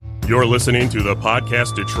You're listening to the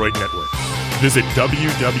Podcast Detroit Network. Visit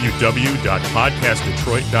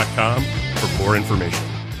www.podcastdetroit.com for more information.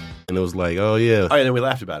 And it was like, oh, yeah. Oh, yeah, then we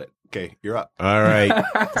laughed about it. Okay, you're up. All right.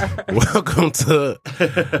 Welcome to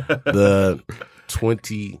the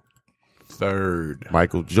 23rd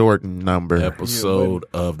Michael Jordan number episode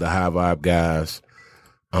of the High Vibe Guys.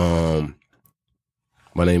 My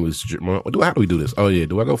name is Jermon. How do we do this? Oh, yeah.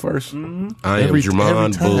 Do I go first? Mm-hmm. I am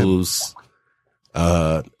Jermon Booz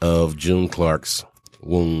of June Clark's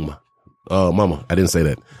womb. Oh, mama, I didn't say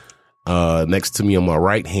that. Next to me on my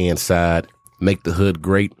right-hand side, Make the Hood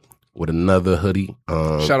Great with another hoodie.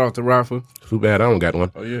 Shout out to Rafa. Too bad I don't got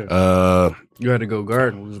one. Oh, yeah. You had to go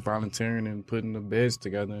garden. We was volunteering and putting the beds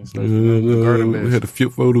together and stuff. The garden beds. We had a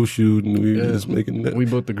photo shoot and we were just making that. We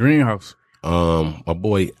built the greenhouse. My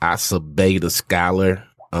boy Asa Beta Scholar,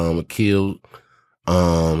 Akil,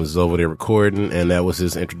 is over there recording, and that was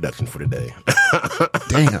his introduction for today.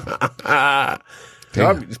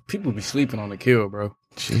 Damn. People be sleeping on Akil, bro.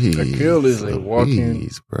 Jeez, Akil is a walking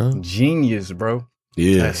genius, bro.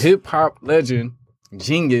 Yeah, a hip hop legend,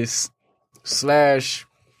 genius /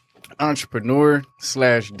 entrepreneur /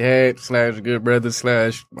 dad / good brother /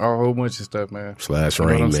 a whole bunch of stuff, man. /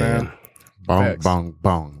 Rain Man. Bong, Facts. bong,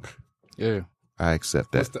 bong. Yeah, I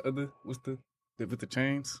accept that. What's the other? What's the with the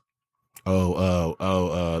chains?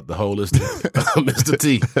 The holistic Mr.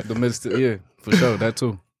 T. The Mr. Yeah, for sure. That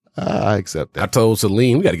too. I accept that. I told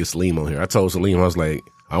Salim, we got to get Salim on here. I told Salim, I was like,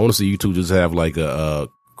 I want to see you two just have like a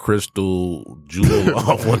crystal jewel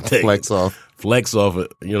off one day. Flex off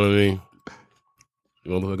it. You know what I mean?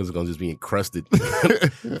 You motherfuckers are going to just be encrusted.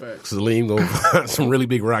 Salim going to find some really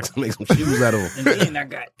big rocks and make some shoes out of them. And then I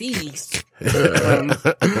got these.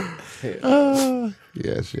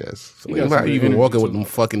 Yes. Salim, how you even walking with them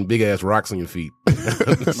fucking big ass rocks on your feet?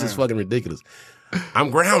 This is fucking ridiculous. I'm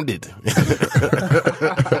grounded.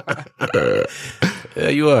 Yeah,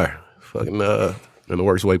 you are. Fucking in the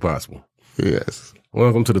worst way possible. Yes.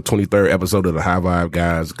 Welcome to the 23rd episode of the High Vibe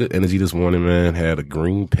Guys. Good energy this morning, man. Had a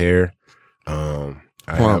green pear. I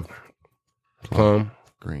have plum.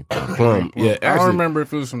 Green Plum. Yeah, actually, I don't remember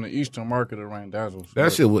if it was from the Eastern Market or Randazzo's.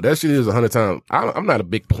 That shit is 100 times. I'm not a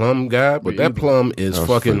big plum guy, but that plum is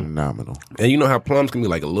fucking phenomenal. And you know how plums can be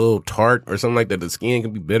like a little tart or something like that. The skin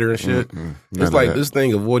can be bitter and shit. It's like this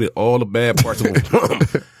thing avoided all the bad parts of a plum.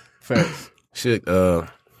 Facts. Shit.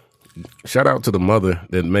 Shout out to the mother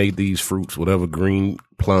that made these fruits. Whatever green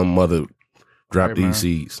plum mother dropped these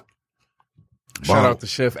seeds. Shout out to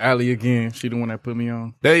Chef Allie again. She the one that put me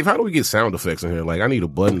on. Dave, how do we get sound effects in here? Like, I need a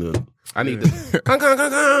button to. I need to.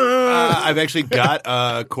 I've actually got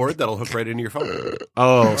a cord that'll hook right into your phone.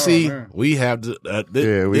 See, man. we have to. we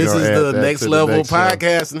this is gonna the add that next to the level next show.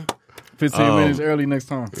 podcasting. 15 minutes early next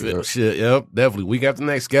time. Shit, yep, definitely. Week after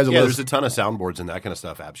next, schedule Yeah, us. there's a ton of soundboards and that kind of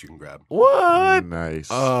stuff apps you can grab. What? Nice.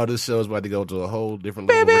 Oh, this show's about to go to a whole different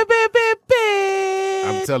level.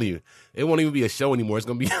 I'm telling you, it won't even be a show anymore. It's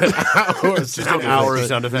gonna be an hour. It's just an hour of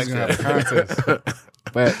sound effects. Contest.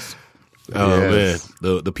 Facts. Oh Yes.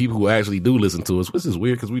 man, the people who actually do listen to us, which is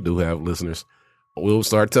weird because we do have listeners, will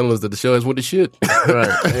start telling us that the show is what the shit.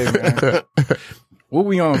 Right. Hey, man. What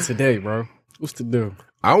we on today, bro? What's the deal?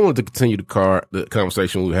 I wanted to continue the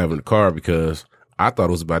conversation we were having in the car because I thought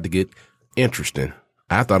it was about to get interesting.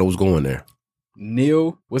 I thought it was going there.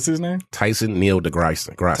 Neil, what's his name? Tyson Neil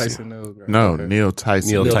deGrasse. Tyson Neil. No, Okay. Neil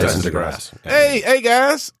Tyson. Neil Tyson deGrasse. deGrasse. Hey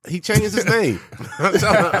guys, he changed his name.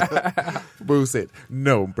 Bruce said,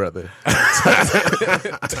 "No, brother."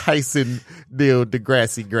 Tyson Neil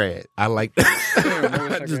deGrasse grad. I like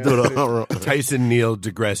that. Just do it all wrong. Tyson Neil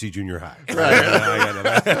deGrasse Junior High.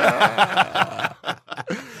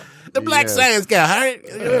 The black science guy, right?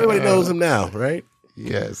 Everybody knows him now, right?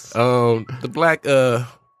 Yes. The black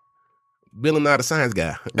Bill and Nye the Science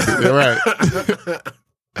guy. Right.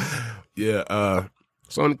 Yeah.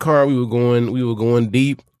 So in the car we were going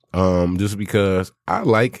deep. Just because I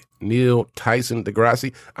like Neil Tyson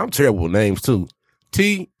deGrasse. I'm terrible with names too.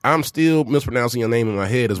 T, I'm still mispronouncing your name in my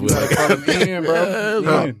head as well. Call him Ian,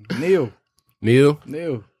 bro. Ian. Neil.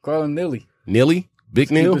 Call him Nilly. Nilly? Big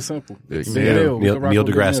Keep Neil? it simple. Big Neil. Neil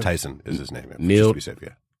deGrasse Tyson is his name. Neil. Just to be safe,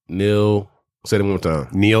 yeah. Neil. Say that one more time.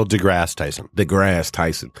 Neil deGrasse Tyson. deGrasse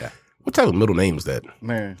Tyson. Yeah. What type of middle name is that?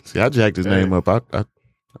 Man. See, I jacked his name up. I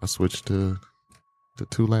switched to the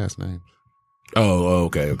two last names. Oh,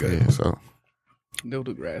 okay. Yeah, so Neil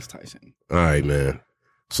deGrasse Tyson. All right, man.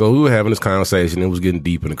 So we were having this conversation. It was getting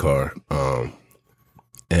deep in the car.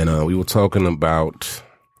 And we were talking about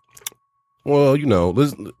Well, you know,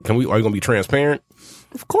 listen, are you gonna be transparent?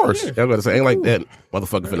 Of course. Yeah, I was about to say, ain't like that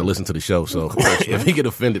motherfucker finna listen to the show. So if he get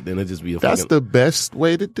offended, then it just be a That's fucking. the best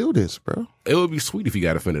way to do this, bro. It would be sweet if he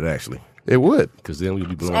got offended, actually, It would. because then we'd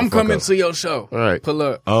be blowing. I'm the fuck coming up. to your show. All right. Pull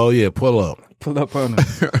up. Oh yeah, pull up. Pull up on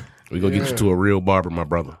us. We gonna get you to a real barber, my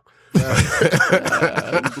brother.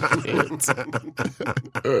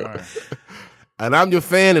 And I'm your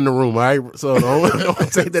fan in the room, all right? So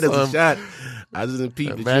don't take that as a shot. I just didn't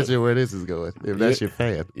peep. Imagine where this is going. If that's your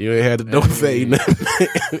fan. You ain't had to no fade.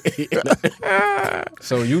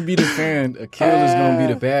 So you be the fan, Akil is gonna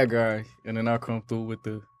be the bad guy, and then I'll come through with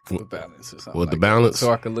the balance or something. With the like balance? that,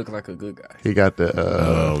 so I can look like a good guy. He got the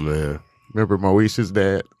Oh man. remember Moesha's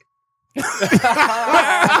dad? And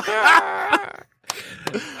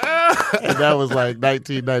that was like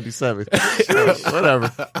 1997.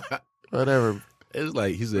 Whatever. It's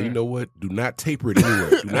like he said, you know what? Do not taper it anywhere.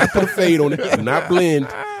 Do not put a fade on it. Do not blend.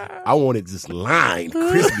 I want it just lined,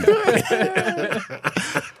 crispy.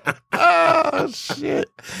 Oh shit!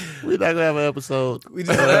 We're not gonna have an episode. We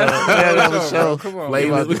just have a show. Come on, Flame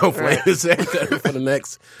man. we're gonna flame this haircut for the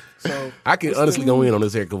next. So I can honestly go in on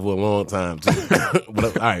this haircut for a long time too.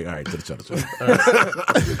 But, all right, to the show.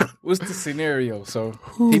 what's the scenario? So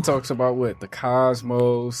he talks about what the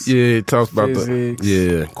cosmos. Yeah, it talks about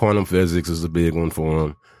Physics. quantum physics is a big one for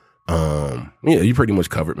him. Yeah, you pretty much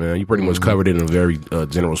covered, man. You pretty much covered it in a very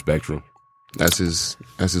general spectrum. That's his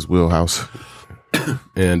wheelhouse.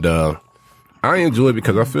 And I enjoy it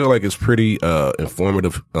because I feel like it's pretty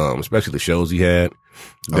informative, especially the shows he had.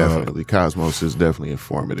 Definitely, Cosmos is definitely an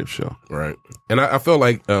informative show. Right. And I felt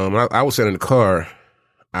like I was sitting in the car.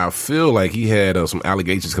 I feel like he had some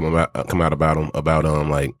allegations come out about him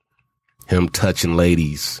like him touching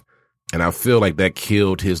ladies, and I feel like that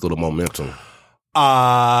killed his little momentum.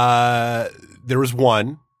 There was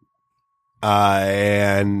one,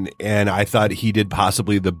 and I thought he did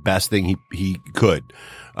possibly the best thing he could.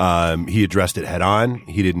 He addressed it head on.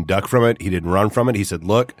 He didn't duck from it. He didn't run from it. He said,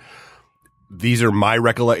 "Look, these are my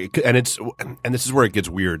recollections," and this is where it gets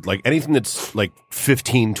weird. Like anything that's like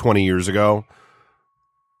 15, 20 years ago,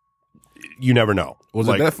 you never know. Was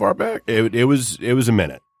like, it that far back? It was a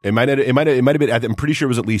minute. It might have been. I'm pretty sure it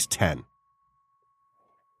was at least 10.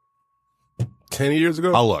 10 years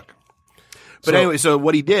ago? I'll look. But anyway, so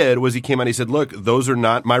what he did was he came out and he said, "Look, those are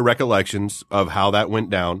not my recollections of how that went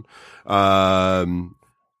down." I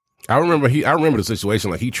remember the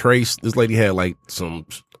situation. Like he traced this lady had like some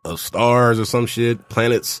stars or some shit,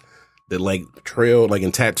 planets that like trailed like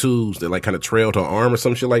in tattoos that like kind of trailed her arm or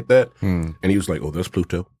some shit like that. And he was like, "Oh, that's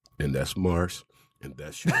Pluto, and that's Mars, and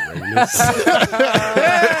that's Uranus."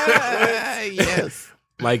 Yes.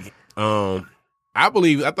 Like, I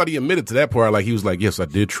thought he admitted to that part. Like he was like, "Yes, I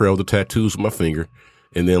did trail the tattoos with my finger."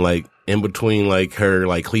 And then like in between like her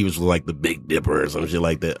like cleavage was like the Big Dipper or some shit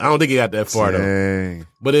like that. I don't think he got that far though. Dang.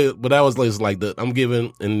 But that was like I'm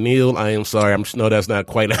giving, and Neil, I am sorry, no, that's not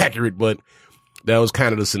quite accurate, but that was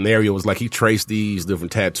kind of the scenario. It was like he traced these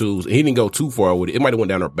different tattoos. And he didn't go too far with it. It might have went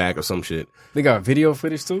down her back or some shit. They got video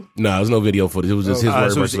footage too? No, there's no video footage. It was just his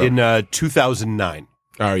word. So it was in 2009.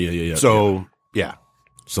 Oh yeah. So yeah.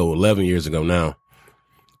 So 11 years ago now,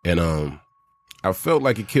 and I felt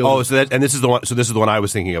like it killed. Oh, this is the one. So this is the one I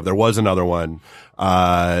was thinking of. There was another one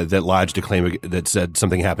that lodged a claim that said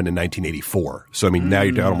something happened in 1984. So I mean, now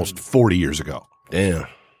you're down almost 40 years ago. Damn.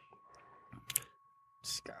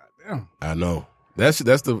 Goddamn. I know. That's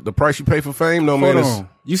the price you pay for fame, no man. Hold It's- on.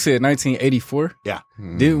 You said 1984? Yeah.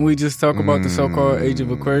 Didn't we just talk about the so-called Age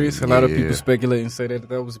of Aquarius? A lot of Yeah. people speculate and say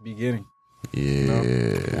that was the beginning. Yeah.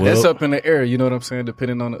 That's up in the air, you know what I'm saying?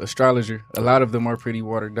 Depending on the astrologer. A lot of them are pretty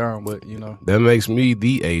watered down, but you know. That makes me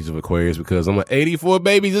the Age of Aquarius because I'm an 84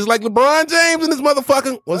 baby, just like LeBron James and this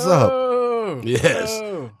motherfucker. What's up? Oh, Yes.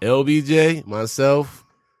 oh. LBJ, myself,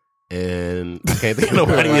 and I can't think of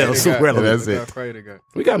nobody else. Got- Relevant. That's it. Quiet they got.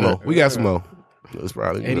 We got more. We got some more. It's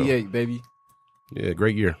probably 88, baby. Yeah,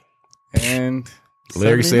 great year. And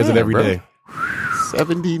Larry says it 79, every bro. day.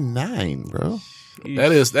 79, bro.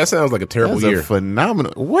 That sounds like a terrible That's year. a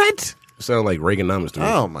phenomenal. What? It sounds like Reaganomics to me.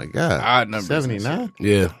 Oh my god. Odd numbers. 79?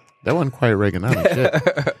 Yeah. That wasn't quite Reaganomics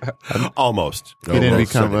yet. Almost. He didn't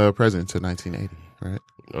Almost. become president until 1980, right?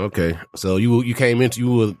 Okay. So you came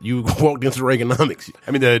into you walked into Reaganomics.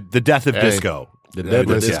 I mean, the death of Hey. disco. The death of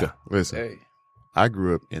Yeah. disco. Listen, Hey. I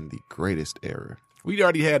grew up in the greatest era. We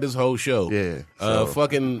already had this whole show. Yeah.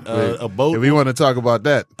 Fucking Wait, a boat. If we want to talk about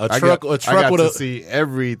that, A I truck got with to a- see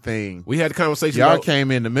everything. We had a conversation. Y'all about,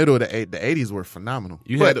 came in the middle of the 80s were phenomenal.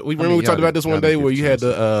 You But, had. We I remember mean, we talked y'all about this didn't- one y'all day didn't where get you a had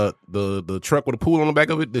chance. the truck with a pool on the back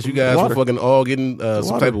of it that you guys Water. were fucking all getting some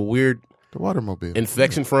water. type of weird The Watermobile.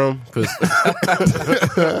 infection from because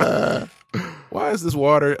why is this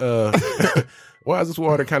water? Why is this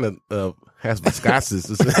water kind of has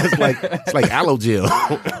viscosity? It's like aloe gel.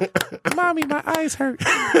 Mommy, my eyes hurt.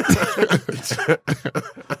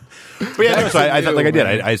 But yeah, no, so I thought like I did.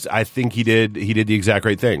 I think he did the exact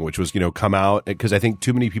right thing, which was come out, because I think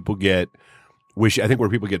too many people get I think where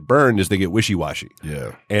people get burned is they get wishy-washy.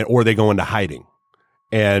 Yeah. Or they go into hiding.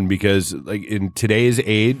 And because like in today's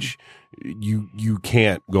age, you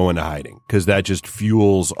can't go into hiding, because that just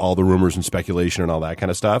fuels all the rumors and speculation and all that kind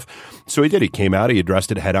of stuff. So he did. He came out, he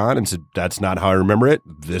addressed it head on and said, "That's not how I remember it.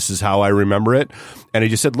 This is how I remember it." And he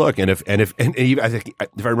just said, "Look, and if I think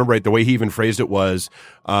if I remember right, the way he even phrased it was,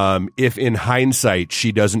 if in hindsight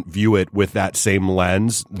she doesn't view it with that same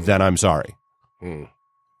lens, then I'm sorry." Mm.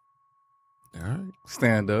 All right.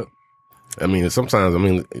 Stand up. I mean, sometimes,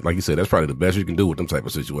 like you said, that's probably the best you can do with them type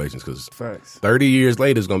of situations, because Facts. 30 years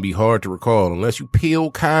later, it's going to be hard to recall unless you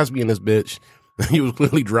peel Cosby in this bitch. He was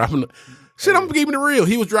clearly dropping. Shit, I'm keeping it real.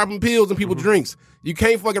 He was dropping pills in people's drinks. You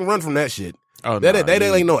can't fucking run from that shit. Oh, that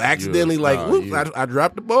ain't no accidentally I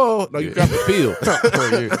dropped the ball. No, you dropped the pill.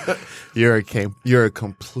 You're a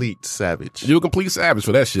complete savage. You're a complete savage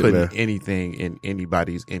for that shit, Putting man. anything in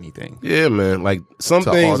anybody's anything. Yeah, man. Like some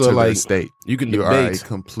To things alter are their like state. you can You are a debate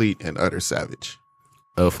complete and utter savage.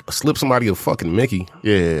 slip somebody a fucking Mickey.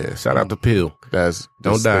 Yeah. Shout out to Pill. That's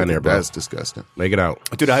Don't die in there, bro. That's disgusting. Make it out.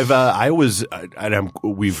 Dude,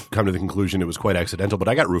 we've come to the conclusion it was quite accidental, but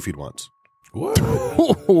I got roofied once. What?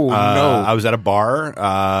 Oh, I was at a bar.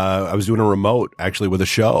 I was doing a remote actually with a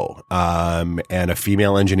show. And a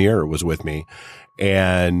female engineer was with me,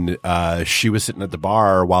 and she was sitting at the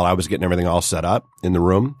bar while I was getting everything all set up in the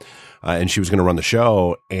room. And she was going to run the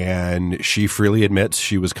show, and she freely admits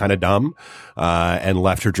she was kind of dumb, and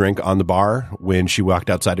left her drink on the bar when she walked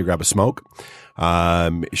outside to grab a smoke.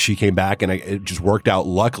 She came back, and it just worked out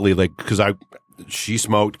luckily, like, cause she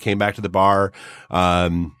smoked, came back to the bar.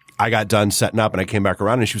 I got done setting up, and I came back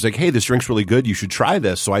around, and she was like, "Hey, this drink's really good. You should try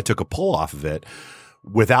this." So I took a pull off of it.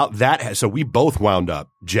 Without that, so we both wound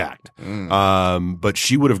up jacked. But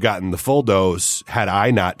she would have gotten the full dose had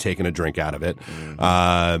I not taken a drink out of it.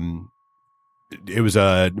 It was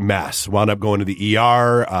a mess. Wound up going to the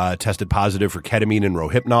ER, tested positive for ketamine and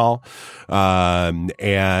Rohypnol.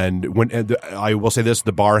 And I will say this,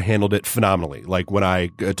 the bar handled it phenomenally. Like when I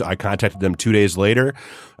contacted them 2 days later,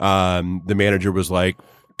 the manager was like,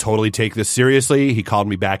 "Totally take this seriously." He called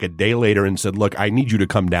me back a day later and said, "Look, I need you to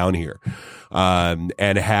come down here." And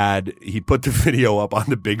he put the video up on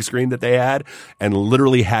the big screen that they had, and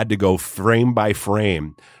literally had to go frame by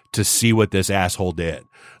frame to see what this asshole did.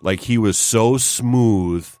 Like, he was so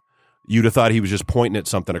smooth. You'd have thought he was just pointing at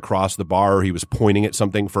something across the bar, or he was pointing at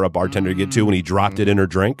something for a bartender to get to when he dropped it in her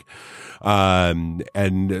drink. And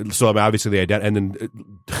so obviously and then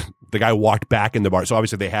the guy walked back in the bar. So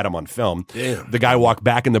obviously they had him on film. Damn. The guy walked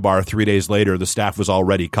back in the bar 3 days later. The staff was all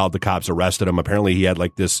ready, called the cops, arrested him. Apparently he had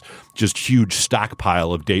like this just huge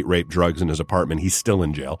stockpile of date rape drugs in his apartment. He's still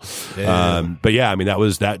in jail. But yeah, I mean, that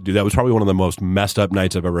was probably one of the most messed up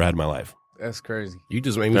nights I've ever had in my life. That's crazy. You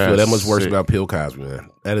just made me feel that much worse sick. about Pill Cosby, man.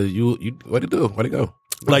 That is you. What'd it do? Where'd it go?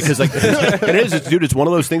 Like, cause like, it is, dude, it's one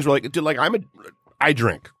of those things where like, dude, like I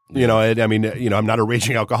drink, I mean, I'm not a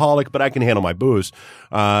raging alcoholic, but I can handle my booze.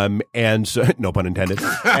 And so, no pun intended.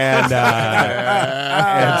 And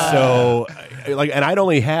so like, and I'd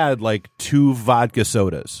only had like 2 vodka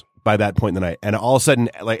sodas by that point in the night. And all of a sudden,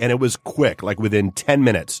 like, and it was quick, like within 10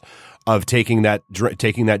 minutes of taking that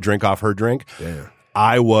drink off her drink,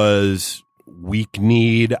 I was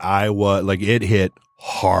weak-kneed. I was like, it hit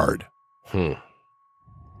hard.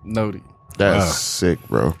 Noted. That's sick,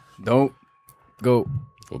 bro. Don't go.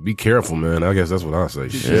 Well, be careful, man. I guess that's what I say.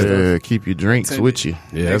 Shit. Yeah, keep your drinks with you.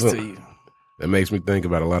 Yeah, Next that's to you. that makes me think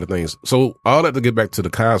about a lot of things. So all that to get back to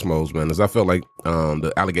the Cosmos, man, is I felt like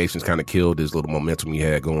the allegations kind of killed this little momentum he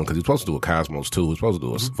had going, because he was supposed to do a Cosmos 2. He was supposed to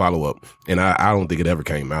do a follow-up, and I don't think it ever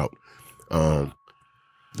came out. The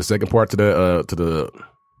second part to the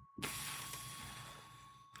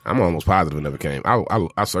I'm almost positive it never came.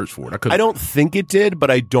 I searched for it. I don't think it did, but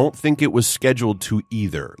I don't think it was scheduled to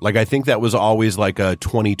either. Like, I think that was always like a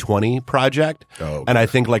 2020 project. Oh, okay. And I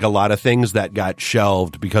think like a lot of things that got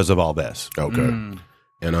shelved because of all this. Okay.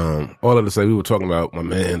 And all of to say, we were talking about my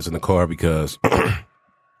man's in the car because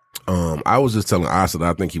I was just telling Asa that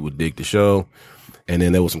I think he would dig the show. And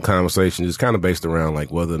then there was some conversation just kind of based around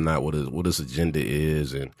like whether or not what his agenda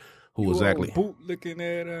is and who exactly. Bootlicking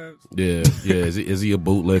that ass. Yeah. Is he a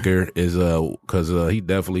bootlicker? Because he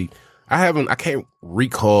definitely. I can't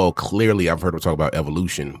recall clearly. I've heard him talk about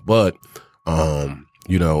evolution, but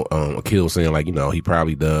Akil saying like, he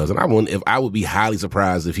probably does. And I would be highly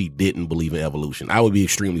surprised if he didn't believe in evolution. I would be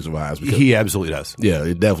extremely surprised. Because, he absolutely does. Yeah,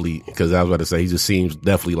 it definitely, because I was about to say, he just seems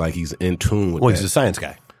definitely like he's in tune with that. He's a science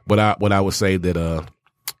guy. But what I would say that,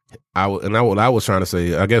 what I was trying to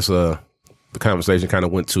say, I guess, the conversation kind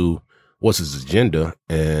of went to what's his agenda.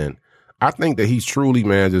 And I think that he's truly,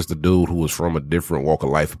 man, just a dude who was from a different walk of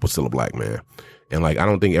life, but still a black man. And like, I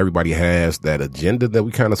don't think everybody has that agenda that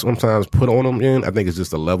we kind of sometimes put on them in. I think it's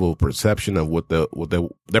just a level of perception of what their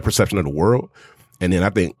perception of the world. And then I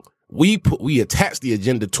think we attach the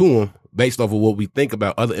agenda to them based off of what we think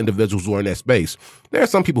about other individuals who are in that space. There are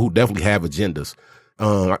some people who definitely have agendas.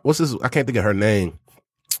 What's this? I can't think of her name,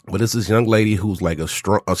 but it's this young lady who's like a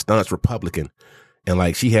staunch Republican. And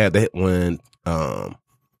like, she had that when,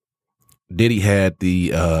 Diddy had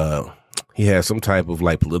he had some type of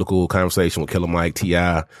like political conversation with Killer Mike,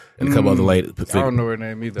 T.I., and a couple other ladies. I don't know her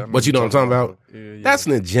name either. But you know what I'm talking about? Yeah. That's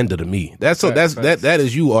an agenda to me. That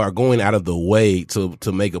is you are going out of the way to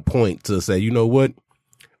make a point to say, you know what?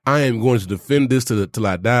 I am going to defend this till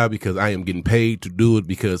I die because I am getting paid to do it,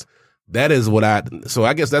 because that is what so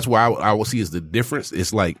I guess that's why I will see is the difference.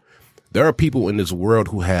 It's like there are people in this world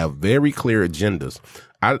who have very clear agendas.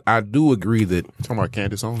 I do agree that Talking about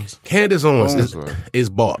Candace Owens. Candace Owens is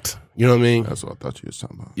bought. You know what I mean? That's what I thought you was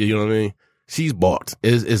talking about. You know what I mean? She's bought.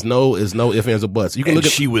 It's no ifs, ands, or buts. You can look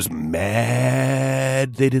at. She was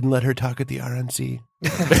mad they didn't let her talk at the RNC.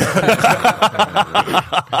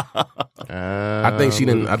 I think she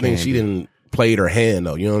didn't. I think she didn't played her hand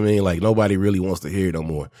though. You know what I mean? Like nobody really wants to hear it no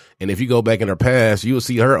more. And if you go back in her past, you will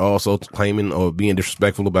see her also claiming or being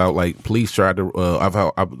disrespectful about like police tried to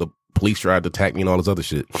the police tried to attack me and all this other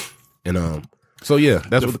shit. And so yeah,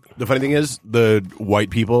 that's the funny thing is the white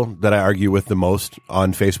people that I argue with the most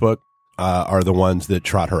on Facebook are the ones that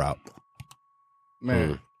trot her out.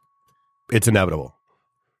 Man, it's inevitable.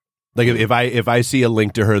 Like if I see a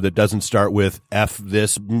link to her that doesn't start with F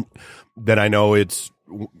this, then I know it's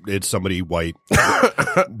somebody white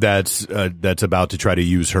that's about to try to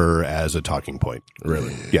use her as a talking point.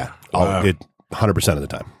 Really? Yeah. 100% of the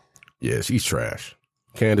time. Yeah, she's trash.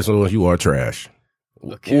 Candace Owens, you are trash.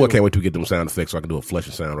 Okay. Oh, I can't wait to get them sound effects so I can do a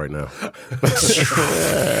flushing sound right now.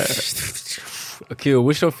 Akil,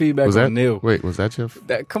 what's your feedback on Neil? Wait, was that your?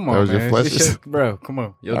 Come on, that was man. Your bro, come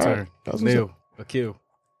on. Your turn. Right. Neil, Akil.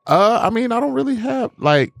 I mean, I don't really have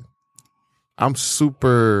like. I'm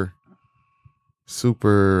super.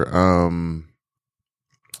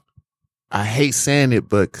 I hate saying it,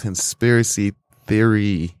 but conspiracy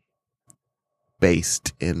theory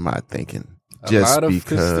based in my thinking. Just a lot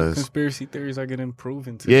because of conspiracy theories are getting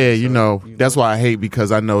proven to. Yeah, you know, that's why I hate,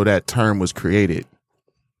 because I know that term was created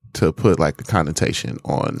to put like a connotation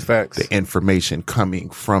on facts. The information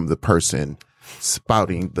coming from the person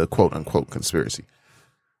spouting the quote unquote conspiracy.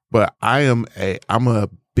 But I'm a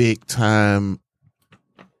big time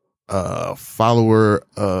follower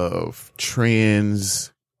of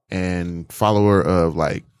trends and follower of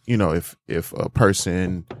like, you know, if a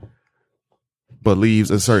person believes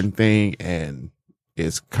a certain thing and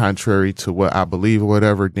is contrary to what I believe or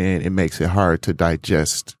whatever, then it makes it hard to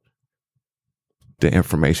digest the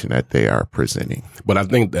information that they are presenting. But I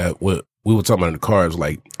think that what we were talking about in the cars,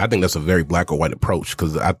 like, I think that's a very black or white approach,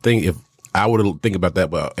 because I think if I were to think about that,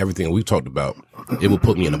 about everything we've talked about, it would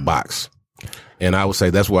put me in a box. And I would say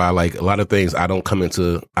that's why, like, a lot of things I don't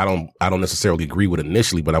necessarily agree with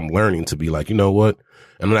initially, but I'm learning to be like, you know what?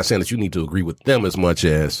 And I'm not saying that you need to agree with them as much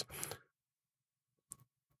as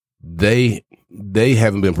they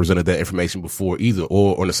haven't been presented that information before either,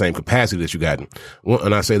 or in the same capacity that you gotten.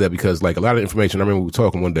 And I say that because, like, a lot of information, I remember we were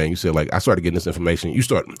talking one day and you said, like, I started getting this information.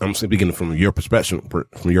 I'm simply getting it from your perspective.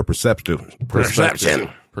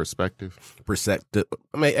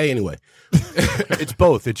 I mean, hey, anyway. It's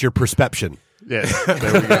both. It's your perception. Yeah.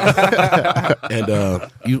 There we go.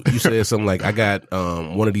 And you said something like, I got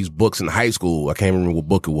one of these books in high school. I can't remember what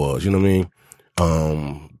book it was. You know what I mean?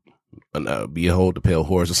 Behold the Pale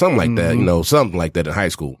Horse or something like that, you know, something like that in high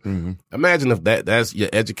school. Mm-hmm. Imagine if that's your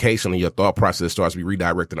education and your thought process starts to be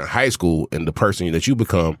redirected in high school, and the person that you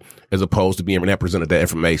become, as opposed to being represented that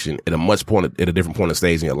information at a different point of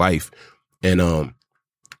stage in your life, and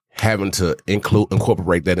having to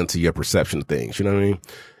incorporate that into your perception of things. You know what I mean?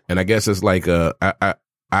 And I guess it's like I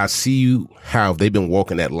see how they've been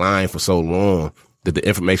walking that line for so long that the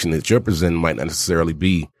information that you're presenting might not necessarily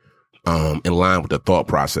be in line with the thought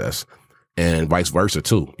process. And vice versa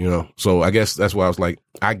too, you know? So I guess that's why I was like,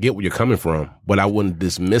 I get where you're coming from, but I wouldn't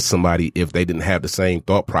dismiss somebody if they didn't have the same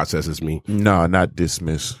thought process as me. No, not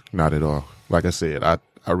dismiss. Not at all. Like I said, I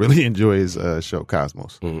really enjoy his show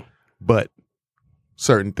Cosmos. Mm-hmm. But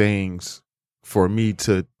certain things for me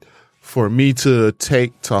to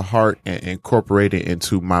take to heart and incorporate it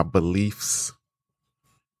into my beliefs,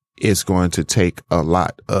 it's going to take a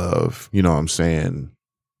lot of, you know what I'm saying,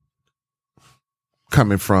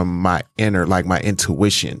 coming from my inner, like my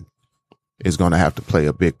intuition is going to have to play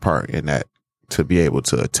a big part in that, to be able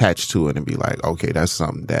to attach to it and be like, okay, that's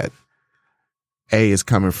something that is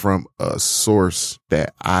coming from a source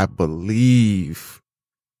that I believe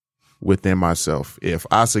within myself. If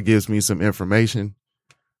Asa gives me some information,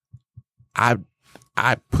 I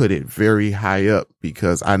put it very high up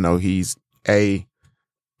because I know he's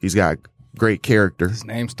got great character. His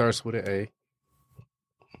name starts with an A.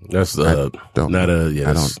 That's don't- not a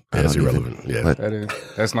I that's don't irrelevant. even- Yeah, what?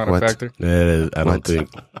 That's not What? a factor. that is, I don't What? think.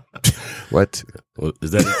 What? Well, is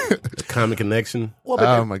that a common connection?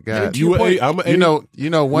 Oh my God! You I'm a You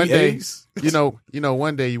know, one We day, A's.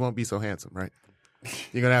 one day you won't be so handsome, right?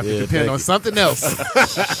 You're gonna have to Yeah, depend thank on you. something else.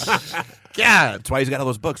 God, That's why he's got all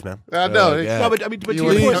those books, man. I know. yeah. No, but I mean, but You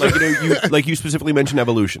to your wanna- point, like, you like you specifically mentioned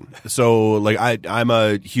evolution. So, like, I'm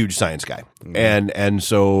a huge science guy, and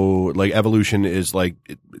so like evolution is like,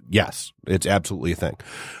 yes, it's absolutely a thing.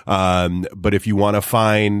 But if you want to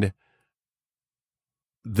find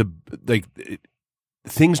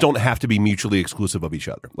things don't have to be mutually exclusive of each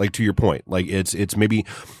other. Like, to your point, like it's maybe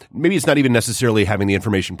it's not even necessarily having the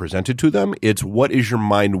information presented to them. It's what is your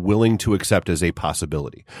mind willing to accept as a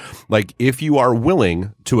possibility. Like, if you are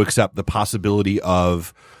willing to accept the possibility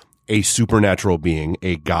of a supernatural being,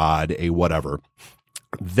 a god, a whatever,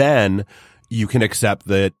 then you can accept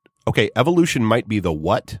that, okay, evolution might be the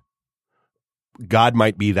what, God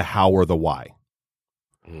might be the how or the why.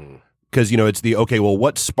 Because, it's the, okay, well,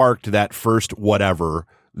 what sparked that first whatever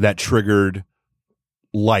that triggered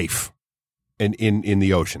life in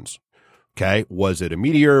the oceans? Okay. Was it a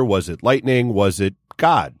meteor? Was it lightning? Was it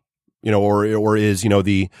God? Or is,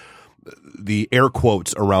 the air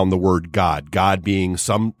quotes around the word God being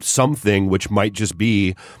something which might just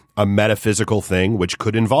be a metaphysical thing, which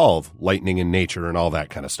could involve lightning in nature and all that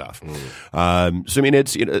kind of stuff. So, I mean,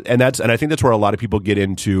 it's, and I think that's where a lot of people get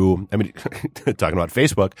into, I mean, talking about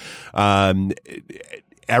Facebook,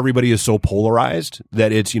 everybody is so polarized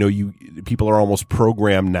that it's, people are almost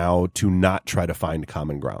programmed now to not try to find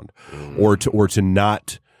common ground or to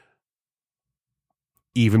not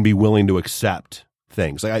even be willing to accept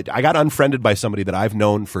things. Like, I got unfriended by somebody that I've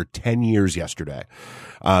known for 10 years yesterday.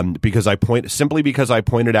 Because I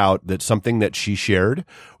pointed out that something that she shared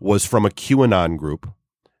was from a QAnon group,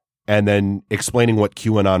 and then explaining what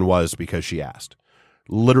QAnon was because she asked.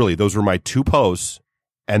 Literally, those were my two posts,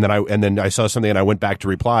 and then I saw something and I went back to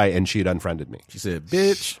reply, and she had unfriended me. She said,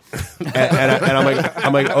 "Bitch," and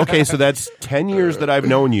I'm like, okay, so that's 10 years that I've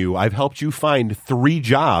known you. I've helped you find 3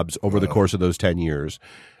 jobs over the course of those 10 years,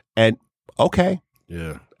 and okay,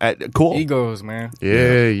 yeah. Cool. Egos, man.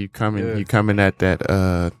 Yeah, you coming at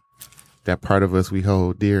that part of us we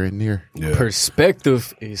hold dear and near. Yeah.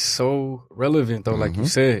 Perspective is so relevant, though. Like you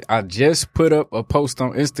said, I just put up a post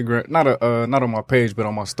on Instagram, not on my page, but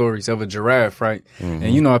on my stories, of a giraffe, right?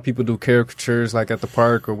 And you know how people do caricatures, like at the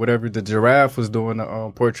park or whatever. The giraffe was doing a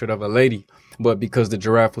portrait of a lady, but because the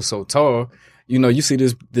giraffe was so tall, you see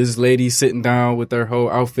this lady sitting down with her whole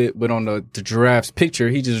outfit, but on the giraffe's picture,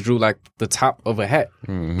 he just drew like the top of a hat.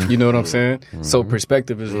 You know what I'm saying? So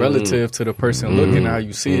perspective is relative to the person looking how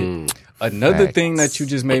you see it. Another thing that you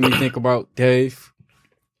just made me think about, Dave,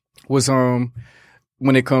 was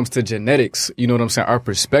when it comes to genetics, you know what I'm saying? Our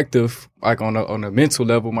perspective, like on a mental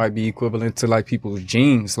level, might be equivalent to like people's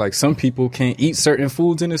genes. Like, some people can't eat certain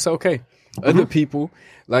foods and it's okay. Other people,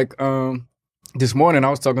 like this morning I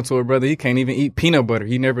was talking to a brother. He can't even eat peanut butter.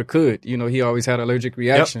 He never could. He always had allergic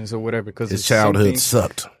reactions or whatever because His childhood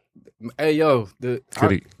sucked. Hey, yo, I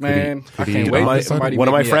can't wait for somebody. One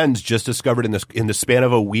of my wake me up. friends just discovered in the span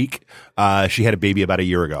of a week, she had a baby about a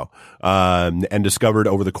year ago, and discovered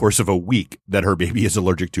over the course of a week that her baby is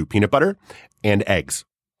allergic to peanut butter and eggs.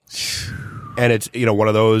 And it's, one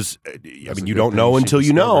of those, I mean, you don't know until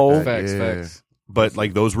you know, Facts. but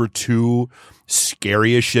like those were 2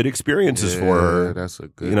 scary as shit experiences for her. That's a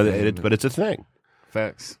good. But it's a thing.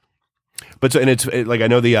 Facts. But like, I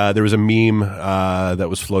know there was a meme that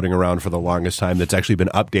was floating around for the longest time that's actually been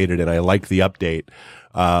updated, and I like the update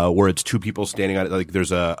where it's 2 people standing on it. Like,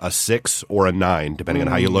 there's a 6 or a 9, depending on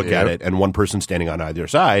how you look at it, and one person standing on either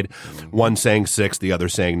side, one saying 6, the other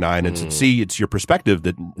saying 9. And see, it's your perspective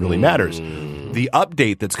that really matters. The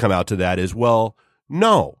update that's come out to that is, well,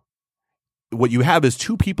 no. What you have is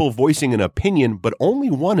 2 people voicing an opinion, but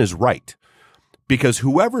only one is right. Because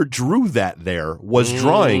whoever drew that there was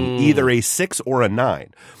drawing either a 6 or a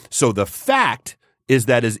 9. So the fact is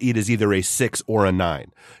that it is either a 6 or a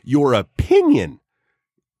 9. Your opinion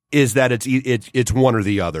is that it's one or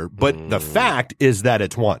the other, but the fact is that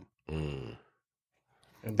it's one. And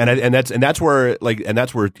that's where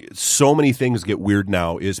so many things get weird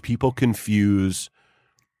now is people confuse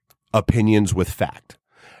opinions with fact.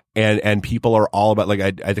 And people are all about, like,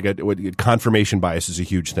 I think confirmation bias is a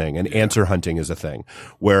huge thing, and answer hunting is a thing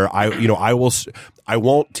where I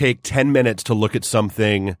won't take 10 minutes to look at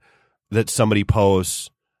something that somebody posts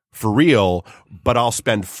for real, but I'll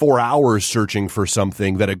spend 4 hours searching for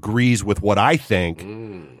something that agrees with what I think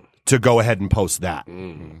to go ahead and post that.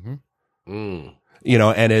 And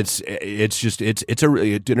it's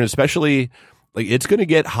especially like it's going to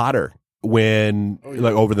get hotter when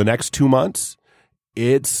like over the next 2 months.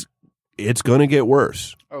 It's going to get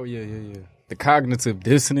worse. Oh, yeah. The cognitive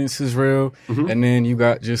dissonance is real. And then you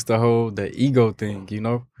got just the ego thing, you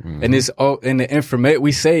know? And it's in the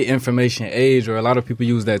we say information age, or a lot of people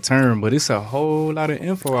use that term, but it's a whole lot of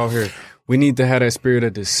info out here. We need to have that spirit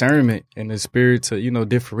of discernment and the spirit to, you know,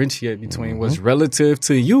 differentiate between what's relative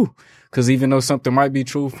to you. Because even though something might be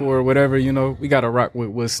truthful or whatever, you know, we got to rock with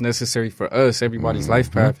what's necessary for us. Everybody's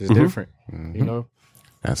life path is different, you know?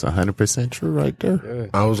 That's 100% true right there. Yeah.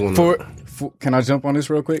 I was on can I jump on this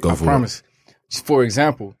real quick? Go I for promise. For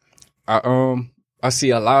example, I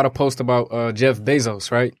see a lot of posts about Jeff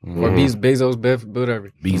Bezos, right? Or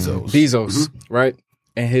whatever. Bezos, right?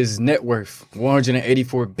 And his net worth,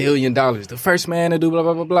 $184 billion. The first man to do blah,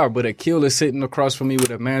 blah, blah, blah. But Akil is sitting across from me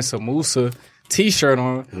with a Mansa Musa T-shirt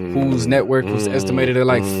on, whose net worth was estimated at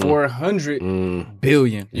like 400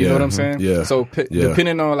 billion. You know what I'm saying? Yeah. So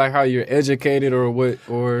depending on like how you're educated or what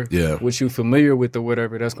you're familiar with or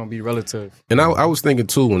whatever, that's gonna be relative. And I was thinking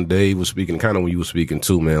too when Dave was speaking, kind of when you were speaking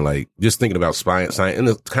too, man. Like just thinking about science, and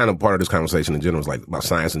the kind of part of this conversation in general is like about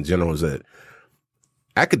science in general is that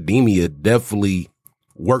academia definitely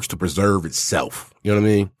works to preserve itself. You know what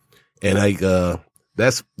I mean? And like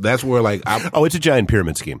that's where like it's a giant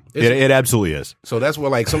pyramid scheme. It absolutely is. So that's where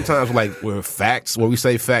like sometimes like where we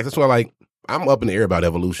say facts, that's why like I'm up in the air about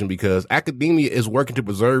evolution because academia is working to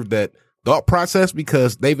preserve that thought process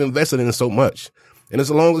because they've invested in it so much. And it's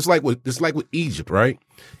like with Egypt, right?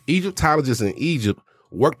 Egyptologists in Egypt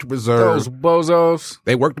work to preserve those bozos.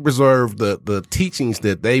 They work to preserve the teachings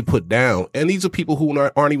that they put down. And these are people who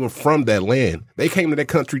aren't even from that land. They came to that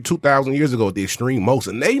country 2,000 years ago at the extreme most,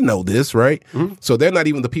 and they know this, right? So they're not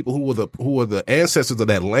even the people who were the ancestors of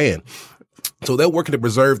that land. So they're working to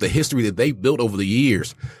preserve the history that they built over the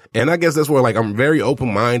years. And I guess that's where like I'm very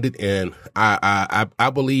open-minded, and I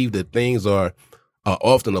believe that things are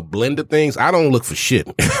often a blend of things. I don't look for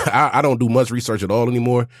shit. I don't do much research at all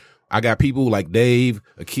anymore. I got people like Dave,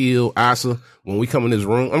 Akil, Asa. When we come in this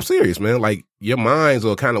room, I'm serious, man. Like your minds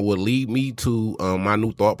are kind of what lead me to my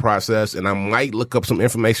new thought process, and I might look up some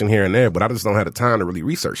information here and there, but I just don't have the time to really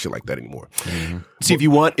research shit like that anymore. See, if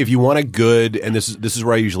you want a good, and this is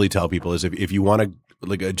where I usually tell people is if you want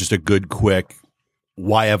just a good, quick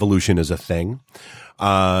why evolution is a thing.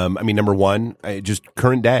 I mean, number one, just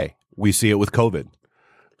current day, we see it with COVID.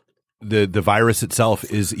 The virus itself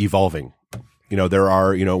is evolving. You know, there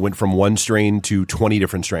are, went from one strain to 20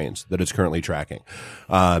 different strains that it's currently tracking.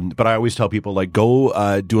 But I always tell people, like,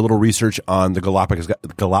 go do a little research on the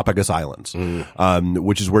Galapagos Islands,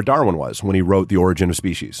 which is where Darwin was when he wrote The Origin of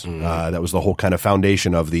Species. That was the whole kind of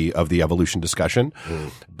foundation of the evolution discussion.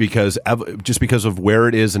 Because just because of where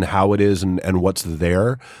it is and how it is and what's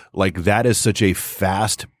there, like, that is such a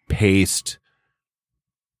fast-paced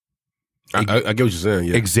I get what you're saying.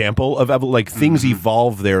 Yeah. Example of things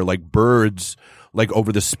evolve there, like birds. Like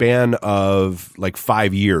over the span of like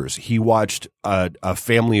 5 years, he watched a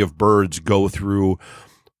family of birds go through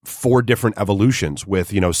 4 different evolutions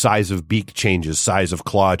with size of beak changes, size of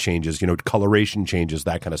claw changes, coloration changes,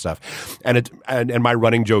 that kind of stuff. And my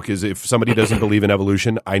running joke is if somebody doesn't believe in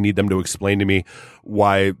evolution, I need them to explain to me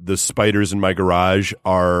why the spiders in my garage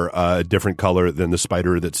are a different color than the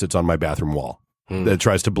spider that sits on my bathroom wall. That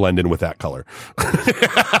tries to blend in with that color.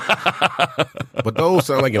 But those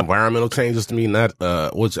sound like environmental changes to me, not,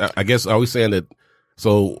 which I guess, are you saying that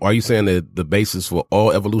the basis for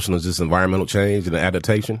all evolution is just environmental change and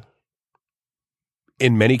adaptation?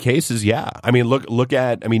 In many cases, yeah. I mean, look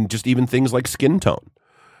at, just even things like skin tone.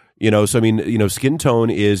 Skin tone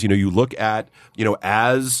is, you look at,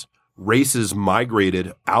 as races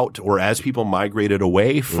migrated out or as people migrated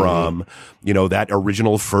away from, that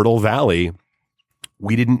original fertile valley,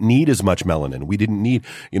 we didn't need as much melanin. We didn't need,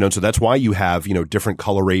 so that's why you have, different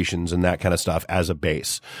colorations and that kind of stuff as a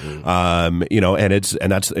base. And that's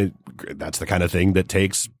the kind of thing that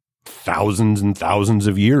takes thousands and thousands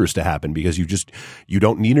of years to happen because you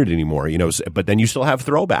don't need it anymore, but then you still have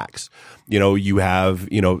throwbacks. You have,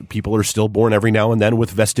 people are still born every now and then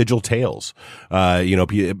with vestigial tales,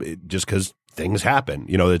 just because things happen,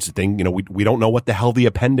 it's a thing, we don't know what the hell the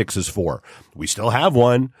appendix is for. We still have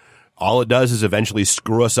one. All it does is eventually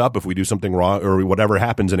screw us up if we do something wrong or whatever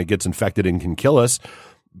happens and it gets infected and can kill us.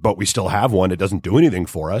 But we still have one. It doesn't do anything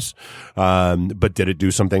for us. But did it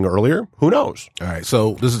do something earlier? Who knows? All right.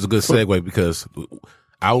 So this is a good segue because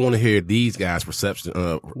I want to hear these guys' perception.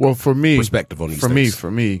 Well, for me, perspective on these things. For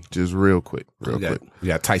me, just real quick. We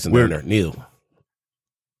got Tyson down there.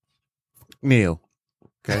 Neil.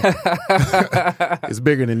 Okay. It's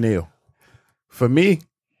bigger than Neil. For me,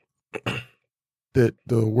 the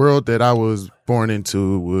world that I was born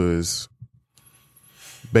into was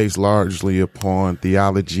based largely upon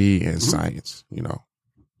theology and science,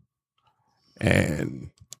 And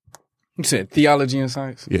you said theology and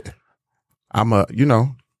science? Yeah. I'm a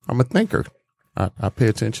thinker. I pay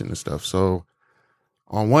attention to stuff. So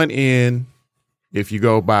on one end, if you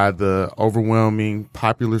go by the overwhelming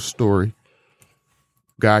popular story,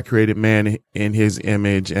 God created man in his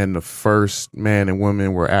image, and the first man and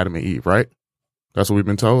woman were Adam and Eve, right? That's what we've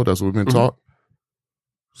been told. That's what we've been taught.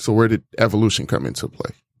 So where did evolution come into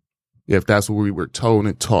play? If that's what we were told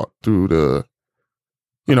and taught through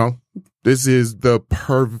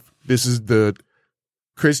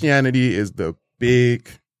Christianity is the big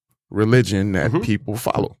religion that people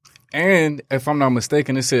follow. And if I'm not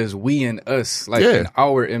mistaken, it says we and us, like in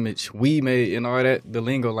our image, we made and all that, the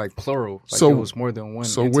lingo like plural. Like it was more than one.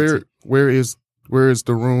 So entity. where is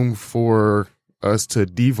the room for us to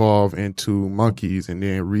devolve into monkeys and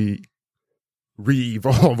then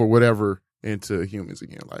re-evolve or whatever into humans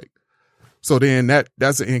again? Like, so then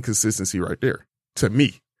that's an inconsistency right there to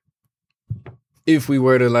me. If we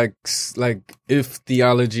were to like if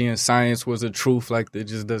theology and science was a truth, like it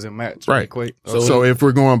just doesn't match. Right. Equate. So if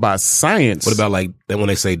we're going by science, what about like then when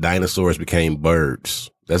they say dinosaurs became birds?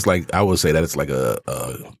 That's like I would say that it's like a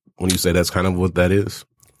when you say that's kind of what that is.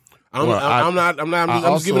 I'm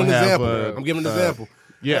just giving an example. I'm giving an example.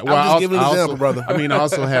 Yeah, well, I'm just giving an example, brother. I mean, I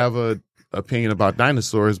also have a opinion about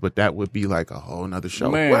dinosaurs, but that would be like a whole nother show.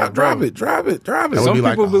 Man, wow, drive it. Some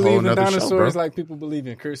people believe in dinosaurs, like people believe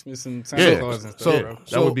in Christmas and Santa Claus and stuff. Bro.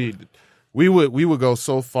 That would be. We would go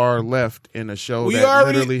so far left in a show that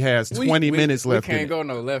literally has 20 minutes left. We can't go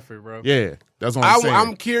no left, bro. Yeah, that's what I'm saying.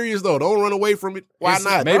 I'm curious though. Don't run away from it. Why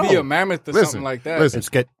not? Maybe a mammoth or something like that. Listen,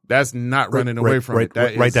 that's not running away from it.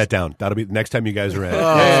 Write that down. That'll be the next time you guys are at it.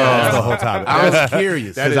 That's the whole time. I was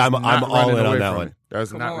curious. I'm all in on that one.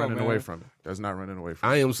 That's not running away from it. That's not running away from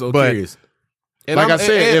it. I am so curious. And like I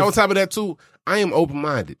said, on top of that too, I am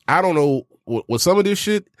open-minded. I don't know what some of this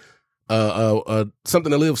shit.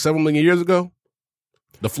 Something that lived several million years ago.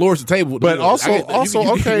 The floor is the table, but also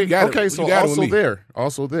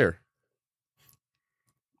there.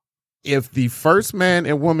 If the first man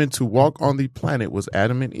and woman to walk on the planet was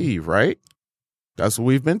Adam and Eve, right? That's what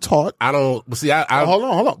we've been taught. I don't see. I hold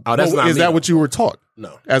on. Oh, that's not is me. That what you were taught?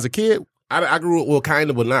 No, as a kid. I grew up, well, kind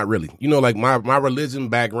of, but not really. Like my religion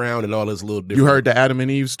background and all this little different. You heard the Adam and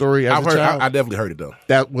Eve story as a child? I definitely heard it, though.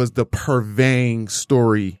 That was the purveying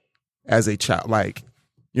story as a child. Like,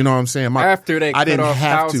 you know what I'm saying? After they cut off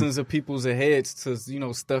thousands of people's heads to,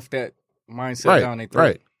 stuff that mindset down their throat.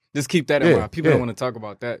 Right. Just keep that in mind. People don't want to talk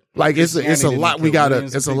about that. Like it's a lot we gotta.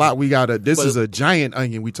 This is a giant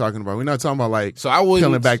onion we talking about. We're not talking about like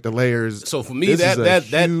peeling back the layers. So for me, that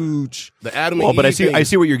huge the Adam and Eve. But I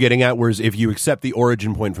see what you're getting at. Whereas if you accept the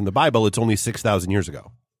origin point from the Bible, it's only 6,000 years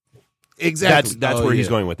ago. Exactly. That's where he's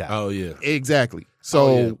going with that. Oh yeah. Exactly.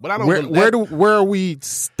 So where are we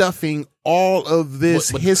stuffing all of this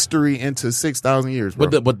history into 6,000 years?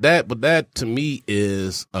 Bro? But that to me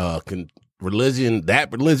is religion.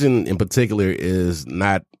 That religion in particular is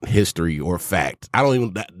not history or fact. I don't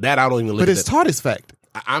even look. But it's taught as fact.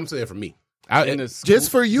 I'm saying for me.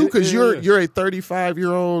 Just for you, because you're a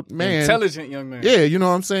 35-year-old man, intelligent young man. Yeah, you know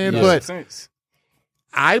what I'm saying. Yeah. But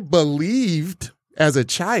I believed as a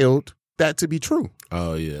child that to be true.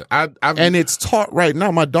 Oh yeah, and it's taught right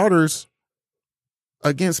now. My daughters,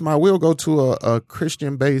 against my will, go to a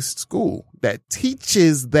Christian-based school that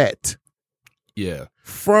teaches that. Yeah.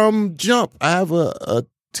 From jump, I have a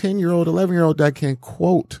 10-year-old, 11-year-old that can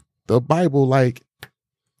quote the Bible like,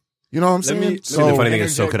 you know what I'm saying? The funny thing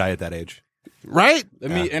is, so could I at that age. Right?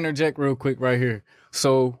 Let me interject real quick right here.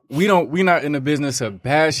 So we're not in the business of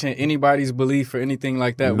bashing anybody's belief or anything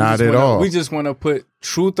like that. Not at all. We just want to put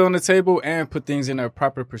truth on the table and put things in their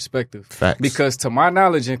proper perspective. Facts. Because to my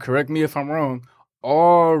knowledge, and correct me if I'm wrong,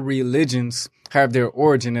 all religions have their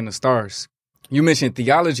origin in the stars. you mentioned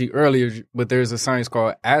theology earlier, but there's a science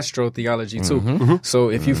called astrotheology too. So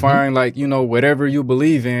if you find like, you know, whatever you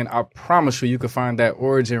believe in, I promise you can find that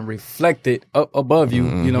origin reflected up above you,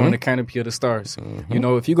 you know, in the canopy of the stars. You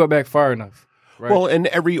know, if you go back far enough. Right? Well, and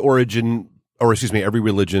every religion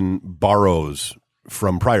borrows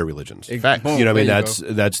from prior religions. Boom, You know, I mean, there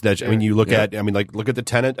that's. I mean, you look at. I mean, like, look at the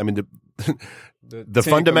tenet. I mean,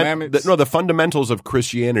 the fundamentals of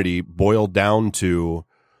Christianity boil down to,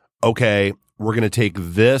 okay, we're going to take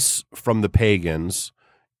this from the pagans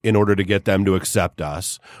in order to get them to accept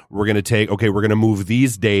us. We're going to move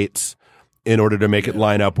these dates in order to make it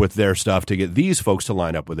line up with their stuff to get these folks to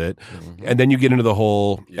line up with it. And then you get into the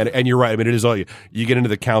whole, and you're right. I mean, it is all, you get into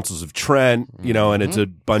the councils of Trent, you know, and it's a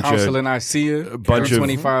bunch Council of, in Nicaea, a bunch of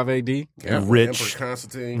 25 AD. rich,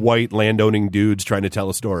 Constantine. white landowning dudes trying to tell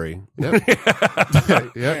a story. Yep.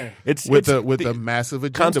 It's with a massive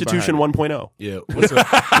agenda Constitution behind 1.0. Yeah.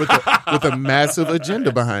 it. With a massive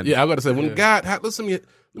agenda behind it. Yeah, I got to say, when God, listen to me,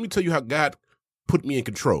 let me tell you how God put me in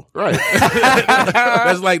control. Right.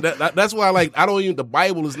 That's like that's why, like, I don't even. The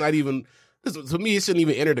Bible is not even. To me, it shouldn't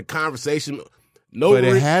even enter the conversation. No, But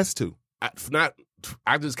it has to.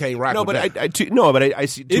 I just can't rock. No, with but that. I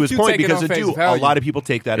see to If his you point take it because on it face do. A value. lot of people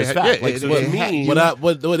take that as Yeah, fact. yeah, Like, it- so it to me,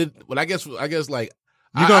 but I guess like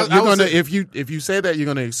You're I would gonna say- if you say that, you're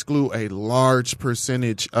gonna exclude a large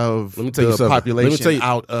percentage of Let me tell you the something. population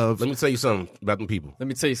out of. Let me tell you something about them people. Let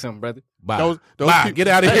me tell you something, brother. Bye. Those Bye. people- Get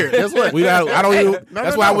out of here. Guess what? I don't even. No,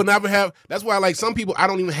 that's no, why I no. would never have. That's why, like, some people, I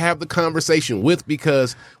don't even have the conversation with,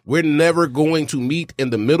 because we're never going to meet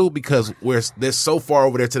in the middle, because they're so far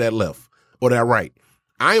over there to that left or that right.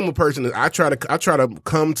 I am a person that I try to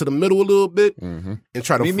come to the middle a little bit and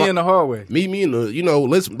try to Meet me in the hallway. Meet me in the, you know,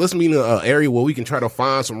 let's meet in an area where we can try to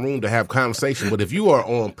find some room to have conversation. But if you are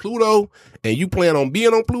on Pluto and you plan on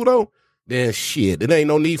being on Pluto, then shit, it ain't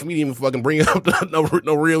no need for me to even fucking bring up no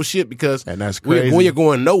real shit, because And that's crazy. we're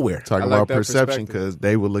going nowhere. Talking I like about that perception, perspective. because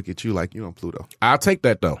they will look at you like you on Pluto. I'll take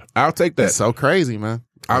that though. I'll take that That's so crazy, man.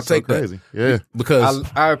 I'll That's so take that. crazy. Yeah. because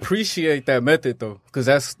I appreciate that method though, because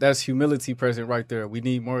that's humility present right there. We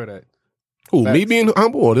need more of that. me facts. being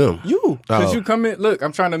humble or them. You, because Oh. you come in. Look,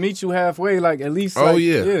 I'm trying to meet you halfway. Like at least. Oh, like,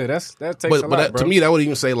 yeah. that takes a But lot, that, bro. to me, that would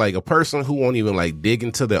even say, like, a person who won't even like dig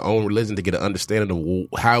into their own religion to get an understanding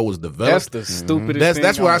of how it was that's developed. the stupidest.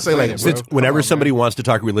 That's thing why I on say, the like, planet, since bro. whenever Come on, somebody man. wants to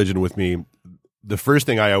talk religion with me, the first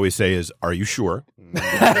thing I always say is, "Are you sure?"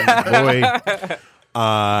 Boy. And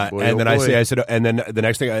oh then boy. I said, and then the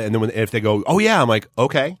next thing, and then if they go, "Oh yeah," I'm like,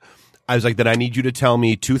 "Okay." I was like, "Then I need you to tell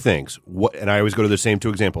me two things." What? And I always go to the same two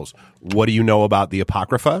examples. What do you know about the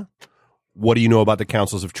Apocrypha? What do you know about the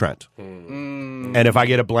Councils of Trent? And if I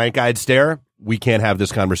get a blank-eyed stare, we can't have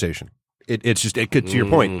this conversation. It's just to your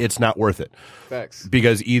point, it's not worth it, Facts.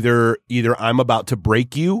 because either I'm about to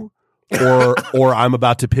break you, or I'm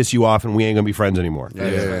about to piss you off, and we ain't gonna be friends anymore.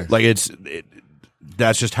 Yeah. Like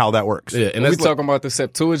that's just how that works. Yeah, and we that's like, talking about the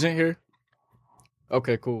Septuagint here.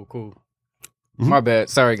 Okay, cool. My bad.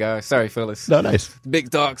 Sorry, guys. Sorry, fellas. No, nice. Big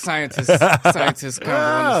dog scientist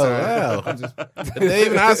combo on the side. the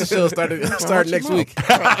Dave and Asa show start next week.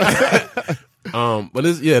 But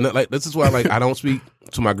this is why, like, I don't speak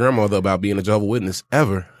to my grandmother about being a Jehovah's Witness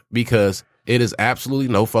ever, because it is absolutely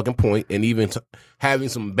no fucking point in even having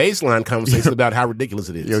some baseline conversation about how ridiculous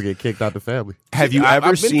it is. You'll get kicked out the family. Have you I've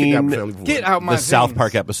ever been kicked out of seen the family before. Get out my the South veins.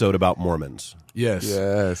 Park episode about Mormons? Yes.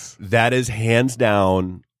 Yes. That is hands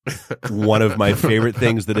down one of my favorite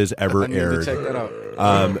things that has ever I need to aired. check that out.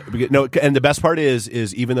 No, and the best part is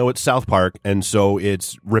even though it's South Park, and so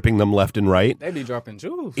it's ripping them left and right, They be dropping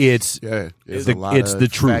jewels. it's Yeah. It's the- a lot it's of the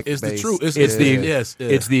truth. It's the fact-based- truth. it's the yes. Yeah.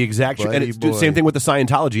 it's the exact truth, and Buddy it's the boy. same thing with the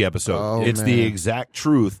Scientology episode. Oh, it's the man. exact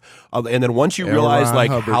truth, and then once you L. realize Ron like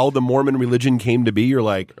Hubbard. how the Mormon religion came to be, you're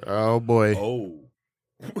like, Oh boy. oh,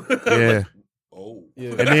 Yeah. oh. Yeah.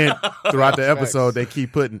 And then throughout the episode, they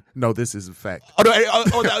keep putting, "No, this is a fact."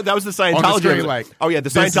 Oh, no, that was the Scientology. screen, like, oh yeah, the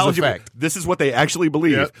this is a Scientology. fact. This is what they actually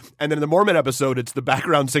believe. Yep. And then in the Mormon episode, it's the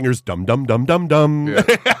background singers, dum dum dum dum dum.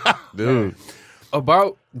 Dude.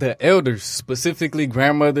 About the elders, specifically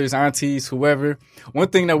grandmothers, aunties, whoever. One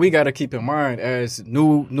thing that we got to keep in mind as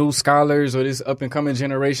new scholars or this up and coming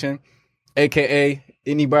generation, aka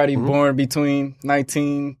anybody born between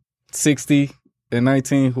 1960 and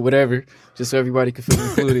 19 whatever, just so everybody can feel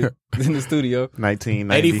included in the studio,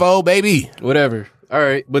 1990. 84, baby. whatever. All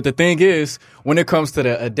right. But the thing is, when it comes to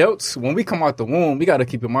the adults, when we come out the womb, we got to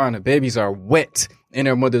keep in mind that babies are wet in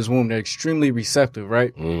their mother's womb. They're extremely receptive,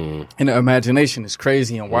 right? And the imagination is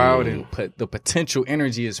crazy and wild, and the potential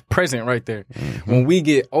energy is present right there. When we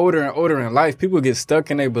get older and older in life, people get stuck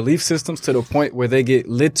in their belief systems to the point where they get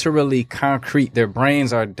literally concrete. Their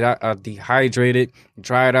brains are dehydrated,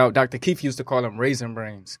 dried out. Dr. Keith used to call them raisin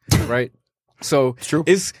brains, right? So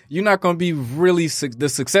you're not going to be really the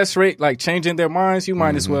success rate, like changing their minds. You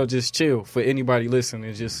might as well just chill. For anybody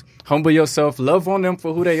listening, just humble yourself, love on them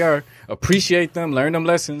for who they are, appreciate them, learn them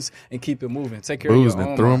lessons, and keep it moving. Take care of your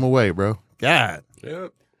own. Threw them away, bro. God.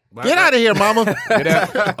 Yep. Get out of here, mama. Get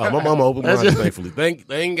out. My mama opened my eyes, thankfully.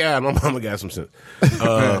 Thank God my mama got some sense.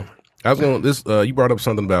 I was going you brought up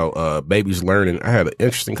something about babies learning. I had an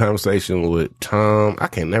interesting conversation with Tom. I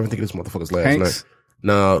can't never think of this motherfucker's last name.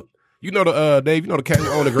 No. You know Dave, you know the cat who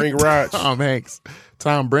owned the Green Garage? Tom Hanks.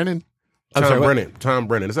 Tom Brennan? Tom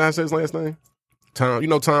Brennan. Is that how I say his last name? Tom, you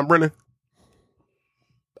know Tom Brennan?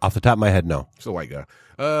 Off the top of my head, no. He's a white guy.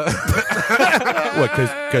 What,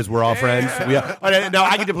 because we're all friends? No,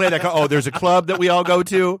 I get to play that. Oh, there's a club that we all go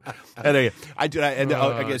to. And He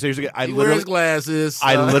wears glasses.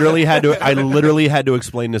 I literally had to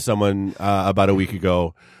explain to someone about a week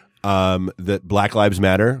ago that Black Lives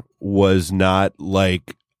Matter was not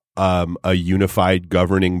like a unified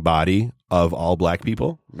governing body of all black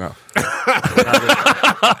people. No, not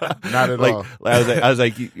at all. I was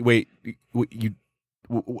like, wait, you.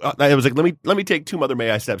 I was like, let me take two Mother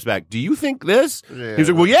May I steps back. Do you think this? Yeah. He was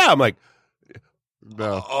like, well, yeah. I'm like,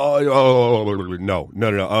 no.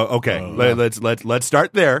 No. Okay, let's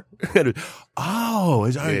start there. No.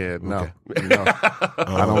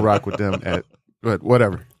 I don't rock with them but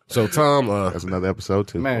whatever. So Tom, that's another episode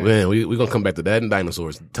too. Man, we're gonna come back to that and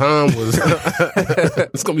dinosaurs. Tom was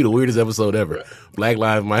it's gonna be the weirdest episode ever. Black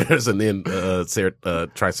Lives Matters and then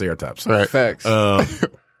Triceratops. Right. Facts.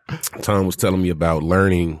 Tom was telling me about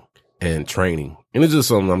learning and training, and it's just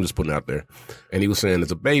something I'm just putting out there. And he was saying,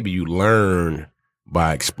 as a baby, you learn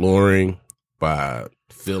by exploring, by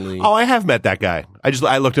feeling. Oh, I have met that guy.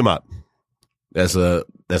 I looked him up. That's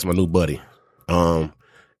my new buddy.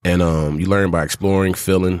 And you learn by exploring,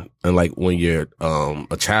 feeling, and like when you're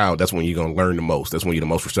a child, that's when you're gonna learn the most. That's when you're the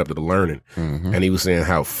most receptive to learning. And he was saying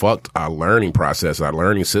how fucked our learning process, our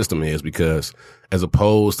learning system is, because as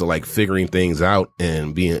opposed to like figuring things out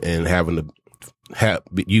and having to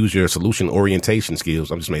use your solution orientation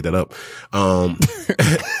skills. I just made that up.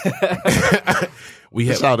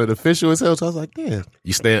 We sounded official as hell. So I was like, yeah.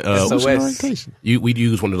 You stand. orientation. We'd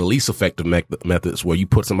use one of the least effective methods where you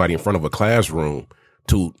put somebody in front of a classroom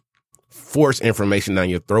to force information down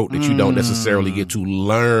your throat that you don't necessarily get to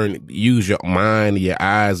learn, use your mind, your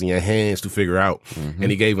eyes, and your hands to figure out. And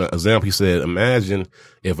he gave an example. He said, imagine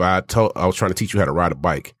if I was trying to teach you how to ride a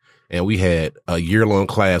bike, and we had a year-long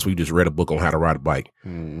class where you just read a book on how to ride a bike.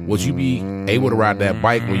 Would you be able to ride that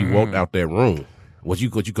bike when you walked out that room?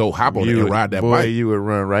 Could you go hop on it and ride that bike? You would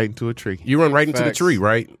run right into a tree. You run right into the tree,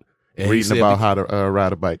 right? And reading about how to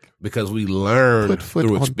ride a bike. Because we learn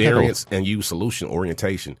through experience and use solution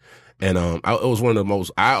orientation. And it was one of the most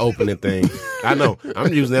eye-opening things. I know.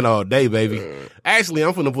 I'm using that all day, baby. Actually,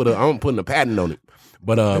 I'm putting a patent on it.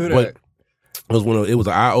 But it was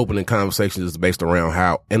an eye-opening conversation just based around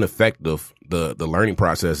how ineffective the learning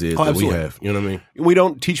process is that we have. You know what I mean? We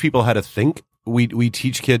don't teach people how to think. We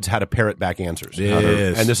teach kids how to parrot back answers.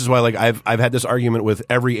 Yes. And this is why, like, I've had this argument with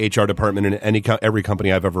every HR department in every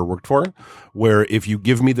company I've ever worked for, where if you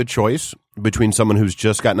give me the choice between someone who's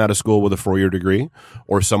just gotten out of school with a 4-year degree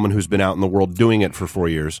or someone who's been out in the world doing it for 4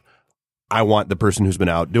 years, I want the person who's been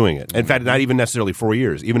out doing it. In fact, not even necessarily 4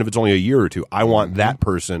 years. Even if it's only a year or two, I want that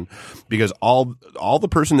person, because all the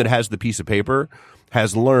person that has the piece of paper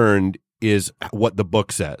has learned is what the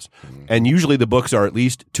book says. And usually the books are at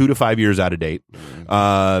least 2 to 5 years out of date.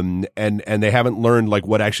 And they haven't learned like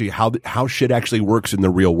what actually, how shit actually works in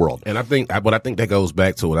the real world. And I think that goes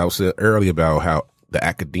back to what I was saying earlier about how the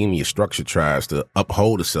academia structure tries to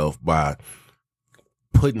uphold itself by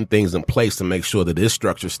putting things in place to make sure that this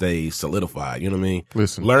structure stays solidified. You know what I mean?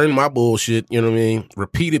 Listen. Learn my bullshit, you know what I mean?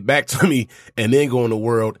 Repeat it back to me and then go in the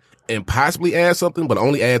world and possibly add something, but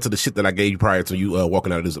only add to the shit that I gave you prior to you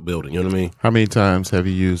walking out of this building. You know what I mean? How many times have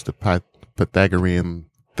you used the Pythagorean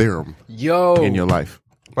theorem in your life?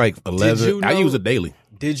 Like 11. I use it daily.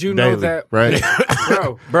 Did you know that? Right?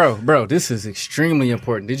 bro, this is extremely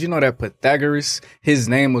important. Did you know that Pythagoras, his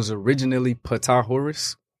name was originally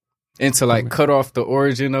Pythagoras? And to like cut off the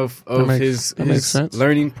origin of his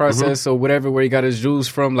learning process or whatever, where he got his jewels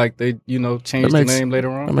from, like they, changed the name later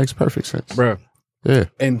on. That makes perfect sense. Bro, Yeah.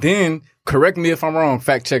 And then, correct me if I'm wrong,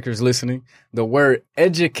 fact checkers listening, the word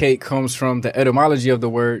educate comes from the etymology of the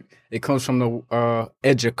word. It comes from the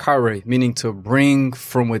educare, meaning to bring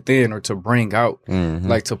from within or to bring out,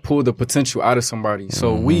 like to pull the potential out of somebody.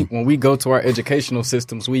 So when we go to our educational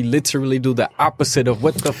systems, we literally do the opposite of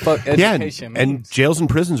what the fuck education means. And jails and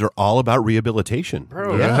prisons are all about rehabilitation.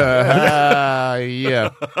 Bro,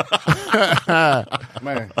 Yeah.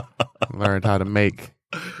 man. Learned how to make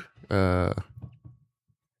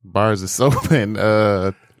bars of soap and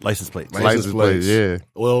License plates. license plates. Yeah.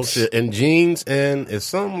 Well, shit, and jeans and it's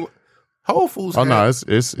some Whole Foods. Oh no, it's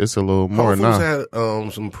a little more Whole Foods now.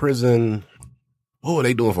 had some prison. What were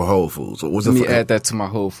they doing for Whole Foods? Was Let it me for, add that to my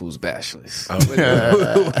Whole Foods bachelors.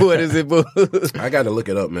 what is it, boo? I got to look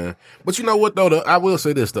it up, man. But you know what, though? I will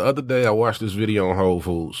say this. The other day, I watched this video on Whole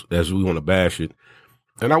Foods, as we want to bash it.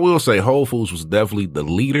 And I will say Whole Foods was definitely the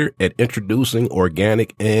leader at introducing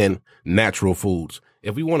organic and natural foods.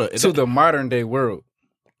 If we want To the modern day world.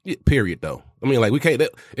 period, though. I mean, like, we can't,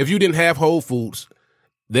 if you didn't have Whole Foods,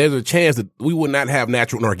 there's a chance that we would not have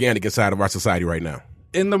natural and organic inside of our society right now.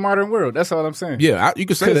 In the modern world. That's all I'm saying. Yeah, you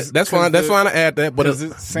can say that. That's fine. That's fine to add that. But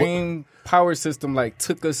the same power system like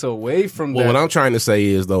took us away from well, that. what I'm trying to say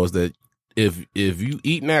is though is that if you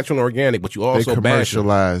eat natural and organic, but you They also bash it,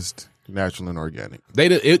 commercialized natural and organic.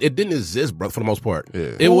 it didn't exist, bro, for the most part.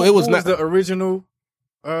 Yeah. It was Who not the original.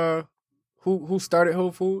 Who started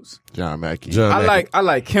Whole Foods? John Mackey. John Mackey. I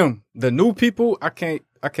like him. The new people, I can't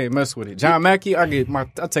mess with it. John Mackey, I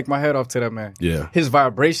take my head off to that man. Yeah. His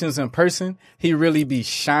vibrations in person, he really be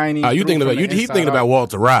shining. You thinking about he's thinking about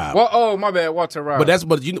Walter Robb. Well, oh my bad, Walter Robb. But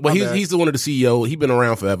he's the one of the CEO. He's been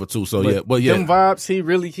around forever too. So yeah, but yeah, them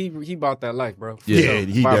vibes, he bought that life, bro. Yeah, So,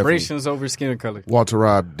 he vibrations over skin color. Walter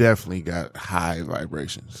Robb definitely got high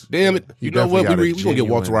vibrations. damn it. He You know what? definitely We got a gonna get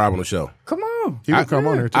Walter genuine- Robb on the show. Come on, He would come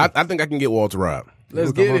on there too. I think I can get Walter Robb. let's He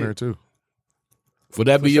would come get on it. there too. Would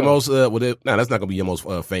that be your sure. most? That's not gonna be your most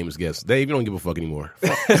famous guest. Dave, you don't give a fuck anymore.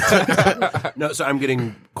 No, so I'm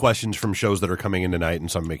getting questions from shows that are coming in tonight, and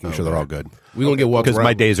so I'm making sure they're all good. We gonna get Walter Because Robb.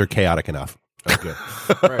 my days are chaotic enough. Okay.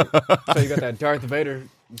 Right. So you got that Darth Vader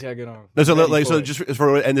jacket on. No, so Ready like, for so it. just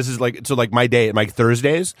for, and this is like, so like my day, my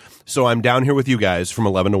Thursdays. So I'm down here with you guys from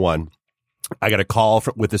 11 to 1. I got a call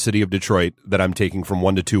with the city of Detroit that I'm taking from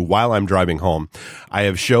 1 to 2 while I'm driving home. I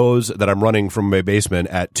have shows that I'm running from my basement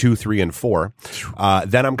at 2, 3, and 4.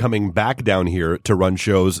 Then I'm coming back down here to run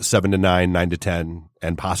shows 7 to 9, 9 to 10,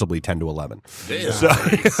 and possibly 10 to 11. Damn.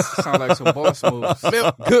 Sound like some boss moves.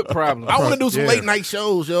 Good problem. I want to do some Yeah. late night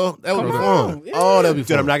shows, yo. That would be Come fun. on, yeah. Oh, that'd be Dude,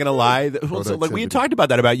 fun. I'm not gonna lie. Well, so, like we Productivity. had talked about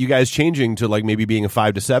that, about you guys changing to like maybe being a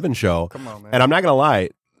 5 to 7 show. Come on, man. And I'm not gonna lie,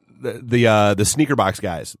 the sneaker box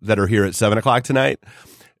guys that are here at 7 o'clock tonight,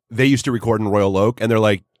 they used to record in Royal Oak, and they're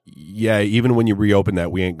like, yeah, even when you reopen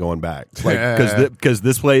that, we ain't going back. Like because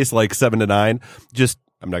this place, like 7 to 9, just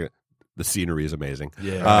I'm not gonna. The scenery is amazing.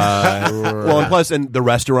 Yeah. Well, and plus, and the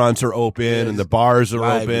restaurants are open, and the bars are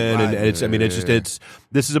Lively, open, and lively. it's. I mean,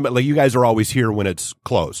 this is like you guys are always here when it's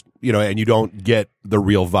closed, and you don't get the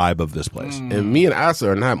real vibe of this place. And me and Asa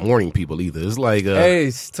are not morning people either. It's like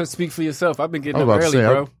Hey, to speak for yourself, I've been getting I up was about to early,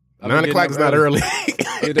 say, bro. I've been 9 getting o'clock up is not early.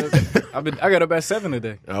 I got up at 7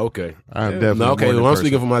 today. Okay. I'm definitely No, okay. a morning Well, I'm person.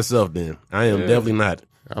 speaking for myself then. I am definitely not.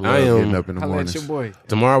 I love I getting am. up in the Holla at mornings. your boy.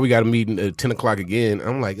 Tomorrow we got a meeting at 10 o'clock again.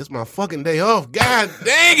 I'm like, it's my fucking day off. God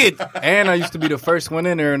dang it. And I used to be the first one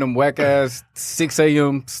in there in them whack ass 6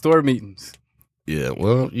 a.m. store meetings. Yeah,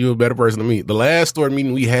 well, you're a better person than me. The last store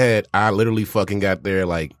meeting we had, I literally fucking got there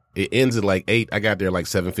like, it ends at like 8. I got there like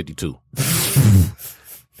 7:52.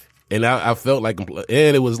 And I felt like,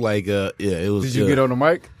 and it was like, it was. Did you get on the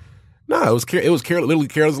mic? No, it was literally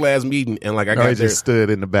Carol's last meeting, and like I No, got he there. just stood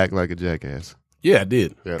in the back like a jackass. Yeah, I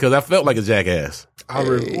did Yeah. because I felt like a jackass.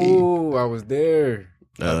 Ooh, I was there.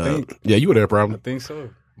 I think Yeah, you were there, probably. I think so.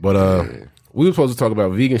 But we were supposed to talk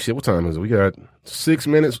about vegan shit. What time is it? We got 6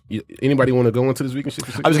 minutes. Anybody want to go into this vegan shit?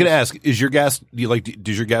 For 6 I was going to minutes? ask: Is your guest?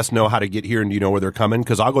 Does your guest know how to get here, and do you know where they're coming?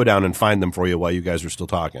 Because I'll go down and find them for you while you guys are still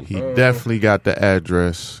talking. He definitely got the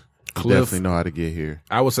address. Cliff. Definitely know how to get here.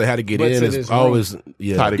 I would say how to get But in to is this always How to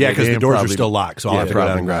Yeah, get because the in, doors are probably- still locked, so I'll have to go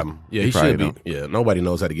down and grab them. Yeah, he probably should be. don't. Yeah, nobody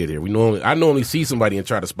knows how to get here. I normally see somebody and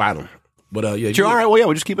try to spot them. But yeah, Sure, all right. Well, yeah,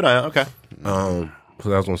 we'll just keep an eye out. Okay. So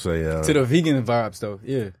I was gonna say, To the vegan vibes, though.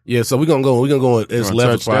 Yeah. yeah. So we're gonna go. It's You wanna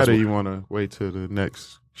left touch as that, or possible. you want to wait till the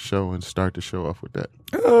next show and start the show off with that?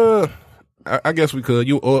 I guess we could.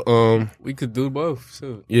 We could do both.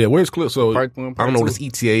 So Yeah. Where's Cliff? So Part one, I part don't know what two.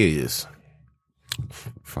 this ETA is.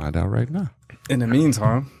 Find out right now. in the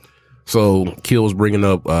meantime, So Kill was bringing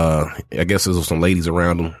up, I guess there was some ladies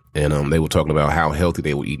around them, and they were talking about how healthy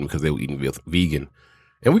they were eating because they were eating vegan.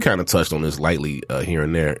 And we kind of touched on this lightly here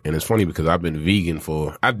and there. And it's funny because I've been vegan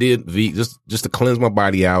just to cleanse my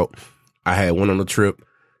body out. I had one on the trip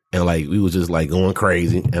and like we was just like going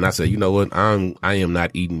crazy. And I said, you know what? I am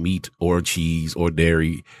not eating meat or cheese or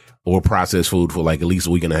dairy or processed food for like at least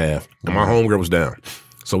a week and a half. And my homegirl was down.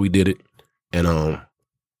 So we did it. And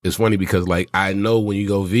it's funny because like I know when you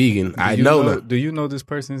go vegan, Do you know this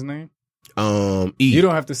person's name? E. You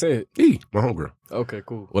don't have to say it. E, my homegirl. Okay,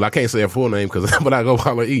 cool. Well, I can't say her full name but I go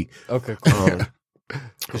call her E. Okay, cool.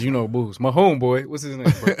 Because you know Booze. My homeboy. What's his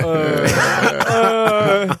name, bro?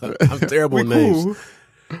 I'm terrible with names. Cool.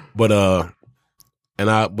 But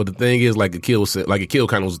the thing is, like Akil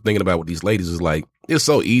kind of was thinking about with these ladies is like it's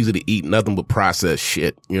so easy to eat nothing but processed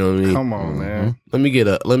shit. You know what I mean? Come on, man. Let me get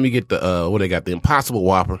the what they got, the Impossible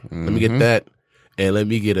Whopper. Let me get that. And let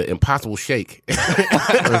me get an Impossible Shake. All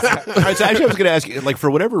right, so actually I was going to ask you, like,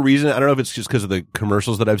 for whatever reason, I don't know if it's just because of the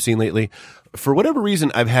commercials that I've seen lately. For whatever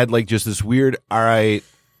reason, I've had like just this weird, all right,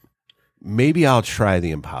 maybe I'll try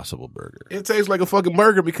the Impossible Burger. It tastes like a fucking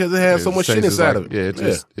burger because it has so much shit inside of it.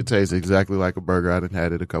 Yeah, it tastes exactly like a burger. I done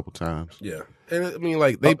had it a couple times. Yeah. And I mean,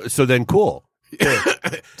 like, so then cool. Yeah.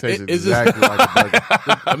 Tastes exactly like a burger.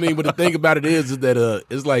 I mean, but the thing about it is that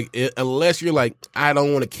it's like, unless you're like, I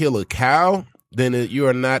don't want to kill a cow, then you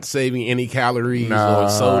are not saving any calories or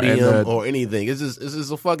sodium or anything. It's just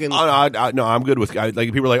a fucking. No, I'm good with like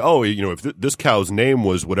people are like, oh, you know, if this cow's name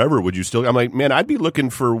was whatever, would you still? I'm like, man, I'd be looking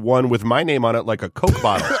for one with my name on it, like a Coke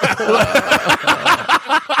bottle.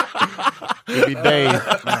 Give me Dave.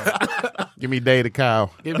 Give me Dave the cow.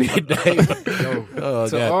 Give me Dave.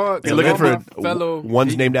 You're looking for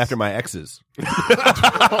one's named after my exes.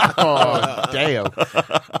 Oh, damn.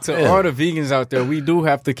 To all the vegans out there, we do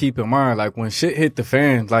have to keep in mind, like, when shit hit the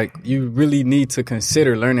fan, like, you really need to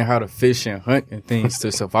consider learning how to fish and hunt and things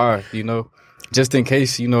to survive, you know? Just in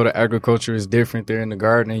case, you know, the agriculture is different there in the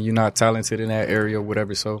garden and you're not talented in that area or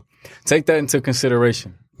whatever. So take that into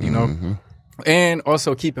consideration, you know? Mm-hmm. And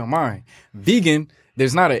also keep in mind, vegan,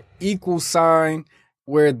 there's not an equal sign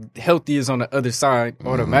where healthy is on the other side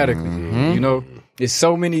automatically. Mm-hmm. You know, it's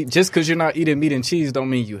so many. Just because you're not eating meat and cheese don't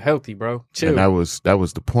mean you healthy, bro. Chill. And that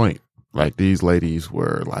was the point. Like, these ladies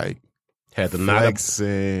were like had the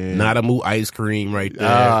flexing, Nadamu ice cream right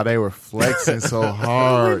there. They were flexing so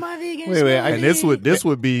hard. Wait, and this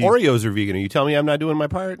would be Oreos are vegan. Are you telling me I'm not doing my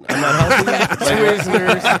part? I'm not healthy.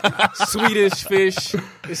 Twizzlers, Swedish fish.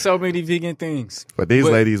 There's so many vegan things. But these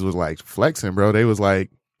ladies was like flexing, bro. They was like,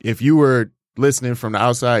 if you were listening from the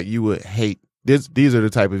outside, you would hate this. These are the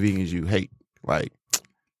type of vegans you hate. Like,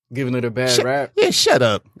 giving it a bad rap. Yeah, shut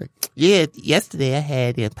up. Yeah, yesterday I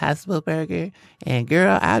had the Impossible Burger, and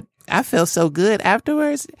girl, I felt so good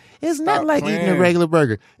afterwards. It's not like eating a regular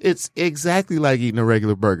burger. It's exactly like eating a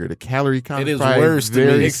regular burger. The calorie count is worse to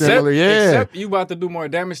very me. similar. Except you about to do more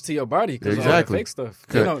damage to your body because of all the fake stuff.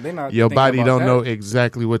 They're not your body don't know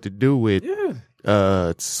exactly what to do with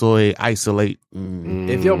soy isolate.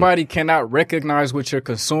 If your body cannot recognize what you're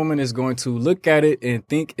consuming, it's going to look at it and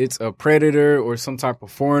think it's a predator or some type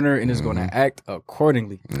of foreigner, and it's going to act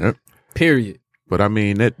accordingly. Yep. Period. But I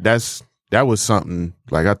mean, that was something,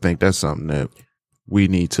 like, I think that's something that we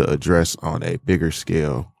need to address on a bigger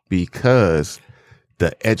scale, because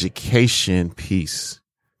the education piece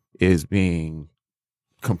is being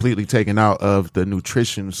completely taken out of the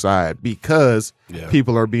nutrition side, because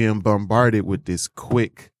people are being bombarded with this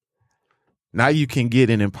quick. Now you can get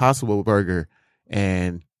an Impossible Burger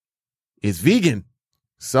and it's vegan.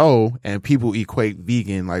 So, and people equate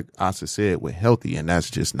vegan, like Asa said, with healthy, and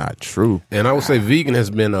that's just not true. And I would say vegan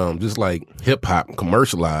has been just like hip hop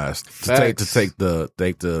commercialized to take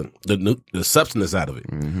the substance out of it,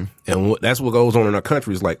 and that's what goes on in our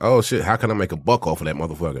country. Is like, oh shit, how can I make a buck off of that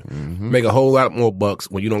motherfucker? Make a whole lot more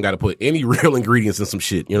bucks when you don't got to put any real ingredients in some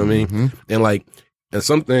shit. You know what I mean? And like, and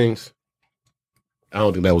some things. I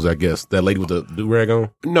don't think that was, I guess, that lady with the do-rag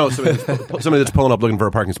on. No, somebody that's pulling up looking for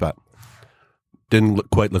a parking spot. Didn't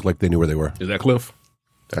quite look like they knew where they were. Is that Cliff?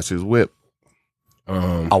 That's his whip.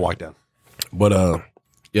 I'll walk down. But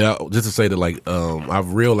yeah, just to say that, like,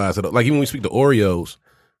 I've realized that, like, even when we speak to Oreos,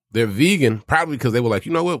 they're vegan probably because they were like,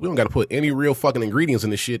 you know what, we don't got to put any real fucking ingredients in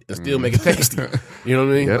this shit and still make it tasty. You know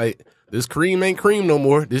what I mean? Yep. Like, this cream ain't cream no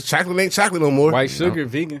more. This chocolate ain't chocolate no more. White sugar,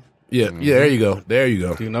 vegan. Yeah, yeah. There you go. There you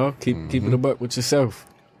go. You know, keep it a buck with yourself.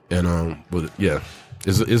 And but yeah,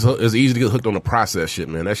 it's easy to get hooked on the process shit,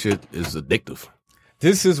 man. That shit is addictive.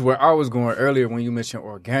 This is where I was going earlier when you mentioned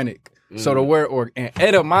organic. So the word and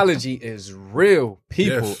etymology is real,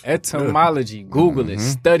 people. Yes. Etymology, Google it,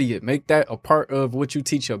 study it, make that a part of what you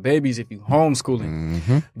teach your babies if you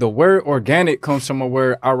homeschooling. The word organic comes from a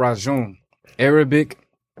word arajun, Arabic,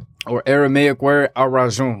 or Aramaic word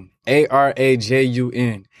arajun,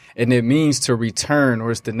 Arajun. And it means to return,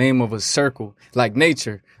 or it's the name of a circle, like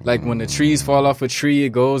nature. Like when the trees fall off a tree, it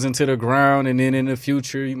goes into the ground. And then in the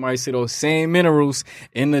future, you might see those same minerals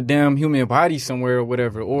in the damn human body somewhere or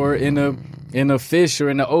whatever, or in a fish or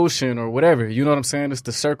in the ocean or whatever. You know what I'm saying? It's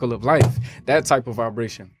the circle of life, that type of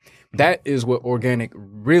vibration. That is what organic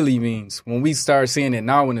really means. When we start seeing it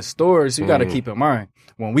now in the stores, you got to keep in mind.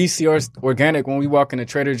 When we see our organic, when we walk into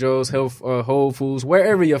Trader Joe's, Whole Foods,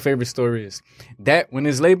 wherever your favorite store is, that when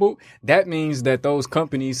it's labeled, that means that those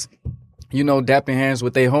companies, you know, dapping hands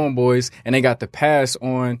with their homeboys, and they got the pass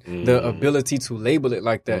on the ability to label it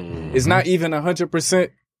like that. It's not even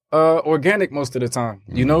 100% organic most of the time.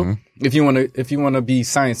 You know, if you want to be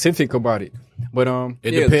scientific about it. But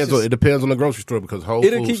it depends on the grocery store, because Whole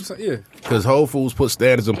Foods put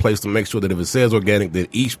standards in place to make sure that if it says organic, that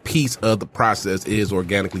each piece of the process is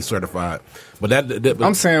organically certified. But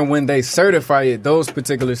I'm saying when they certify it, those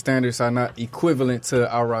particular standards are not equivalent to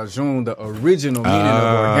Arajun, the original meaning of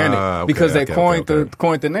organic, because they coined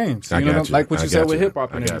the names. You know, like what you said with hip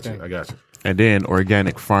hop and everything. I got you. And then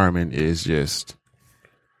organic farming is just,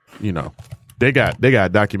 you know, they got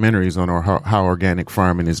documentaries on how organic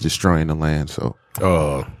farming is destroying the land. So,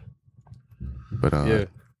 yeah,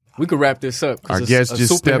 we could wrap this up. Our guest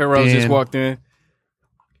just superhero just walked in.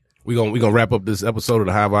 We gonna wrap up this episode of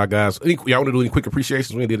the High Vibe Guys. Y'all want to do any quick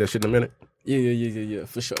appreciations? We gonna do that shit in a minute. Yeah,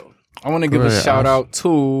 for sure. I want to give a shout out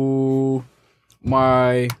to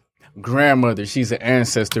my grandmother. She's an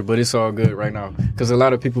ancestor, but it's all good right now because a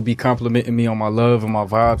lot of people be complimenting me on my love and my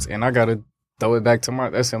vibes, and I gotta throw it back to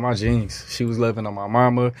that's in my genes. She was loving on my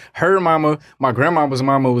mama. Her mama, my grandmama's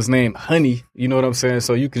mama, was named Honey. You know what I'm saying?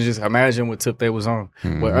 So you can just imagine what tip they was on.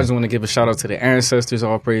 But I just want to give a shout out to the ancestors.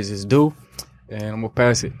 All praises due, and I'm gonna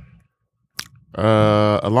pass it.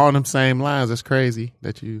 Along them same lines, that's crazy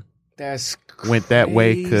that you went that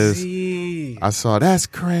way, because I saw that's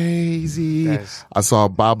crazy. I saw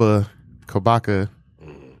Baba Kabaka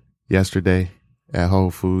yesterday at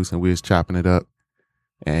Whole Foods, and we was chopping it up,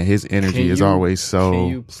 and his energy is always so. Can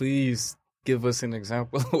you please give us an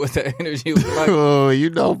example of what that energy was like? Oh, you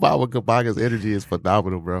know, Baba Kabaka's energy is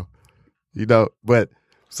phenomenal, bro. You know, but.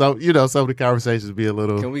 So, you know, some of the conversations be a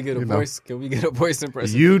little. Can we get a voice? Can we get a voice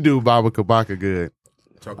impression? You do Baba Kabaka good.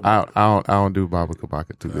 I don't do Baba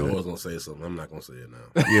Kabaka too good. I was gonna say something. I'm not gonna say it now.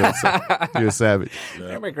 You're a savage.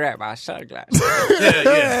 Let me grab my sunglasses.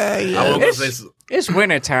 Yeah. I was gonna say something. It's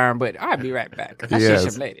wintertime, but I'll be right back. I see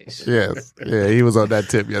some ladies. Yes. Yeah, he was on that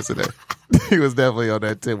tip yesterday. He was definitely on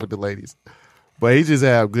that tip with the ladies. But he just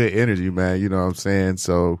have good energy, man. You know what I'm saying?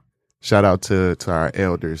 So shout out to our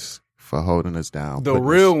elders for holding us down. The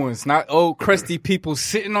real ones, not old crusty people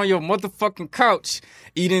sitting on your motherfucking couch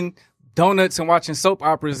eating donuts and watching soap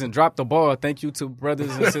operas and drop the ball. Thank you to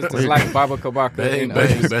brothers and sisters like Baba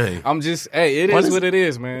Kabaka. Bang. I'm just, it is what it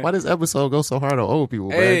is, man. Why does episode go so hard on old people,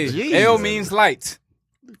 man? Hey, El means light.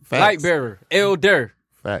 Facts. Light bearer. Elder.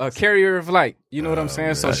 Facts. A carrier of light. You know what I'm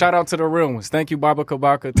saying? So shout out to the real ones. Thank you, Baba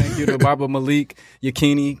Kabaka. Thank you to Baba Malik,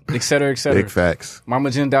 Yakini, et cetera, et cetera. Big facts. Mama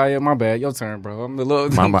Jendaya, my bad. Your turn, bro. I'm a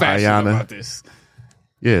little Mama passionate Ayana. about this.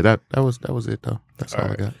 Yeah, that was it though. That's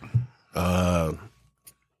all I got.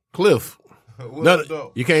 Cliff.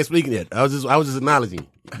 No, you can't speak yet. I was just acknowledging.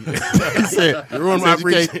 He said,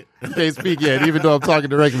 you can't speak yet, even though I'm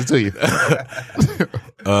talking directly to you.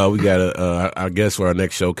 We got our guest for our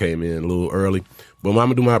next show came in a little early. But I'm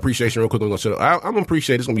gonna do my appreciation real quick. I'm gonna shut up. I'm gonna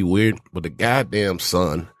appreciate it's gonna be weird, but the goddamn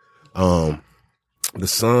sun. The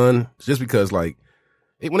sun, just because like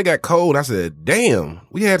when it got cold, I said, damn,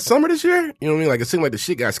 we had summer this year? You know what I mean? Like it seemed like the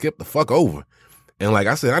shit got skipped the fuck over. And like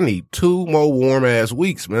I said, I need 2 more warm ass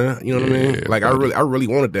weeks, man. You know what I mean? Like I really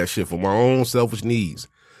wanted that shit for my own selfish needs.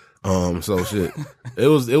 So shit, it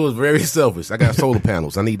was very selfish. I got solar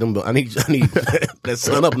panels. I need them. I need that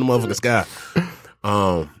sun up in the motherfucking sky.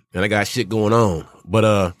 And I got shit going on.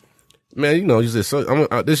 But man, you know,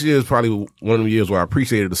 this year is probably one of the years where I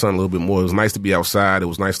appreciated the sun a little bit more. It was nice to be outside. It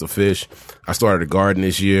was nice to fish. I started a garden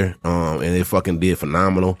this year, and it fucking did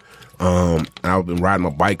phenomenal. I've been riding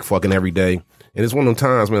my bike fucking every day. And it's one of them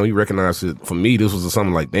times, man, when you recognize it. For me, this was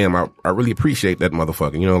something like, damn, I really appreciate that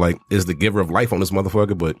motherfucker. You know, like, it's the giver of life on this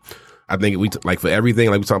motherfucker. But I think like for everything,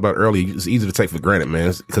 like we talked about earlier, it's easy to take for granted,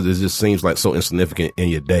 man, because it just seems like so insignificant in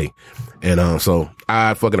your day. And so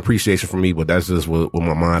I fucking appreciation for me, but that's just what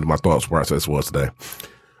my mind and my thoughts process was today.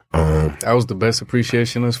 That was the best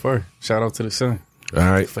appreciation thus far. Shout out to the sun. All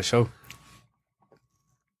right. For sure.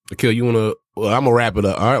 Akil, you want to, well, I'm going to wrap it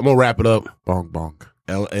up. All right, I'm going to wrap it up. Bonk, bonk.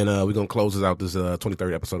 And we're going to close this out, this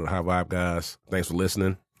 23rd episode of the High Vibe Guys. Thanks for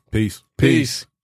listening. Peace. Peace.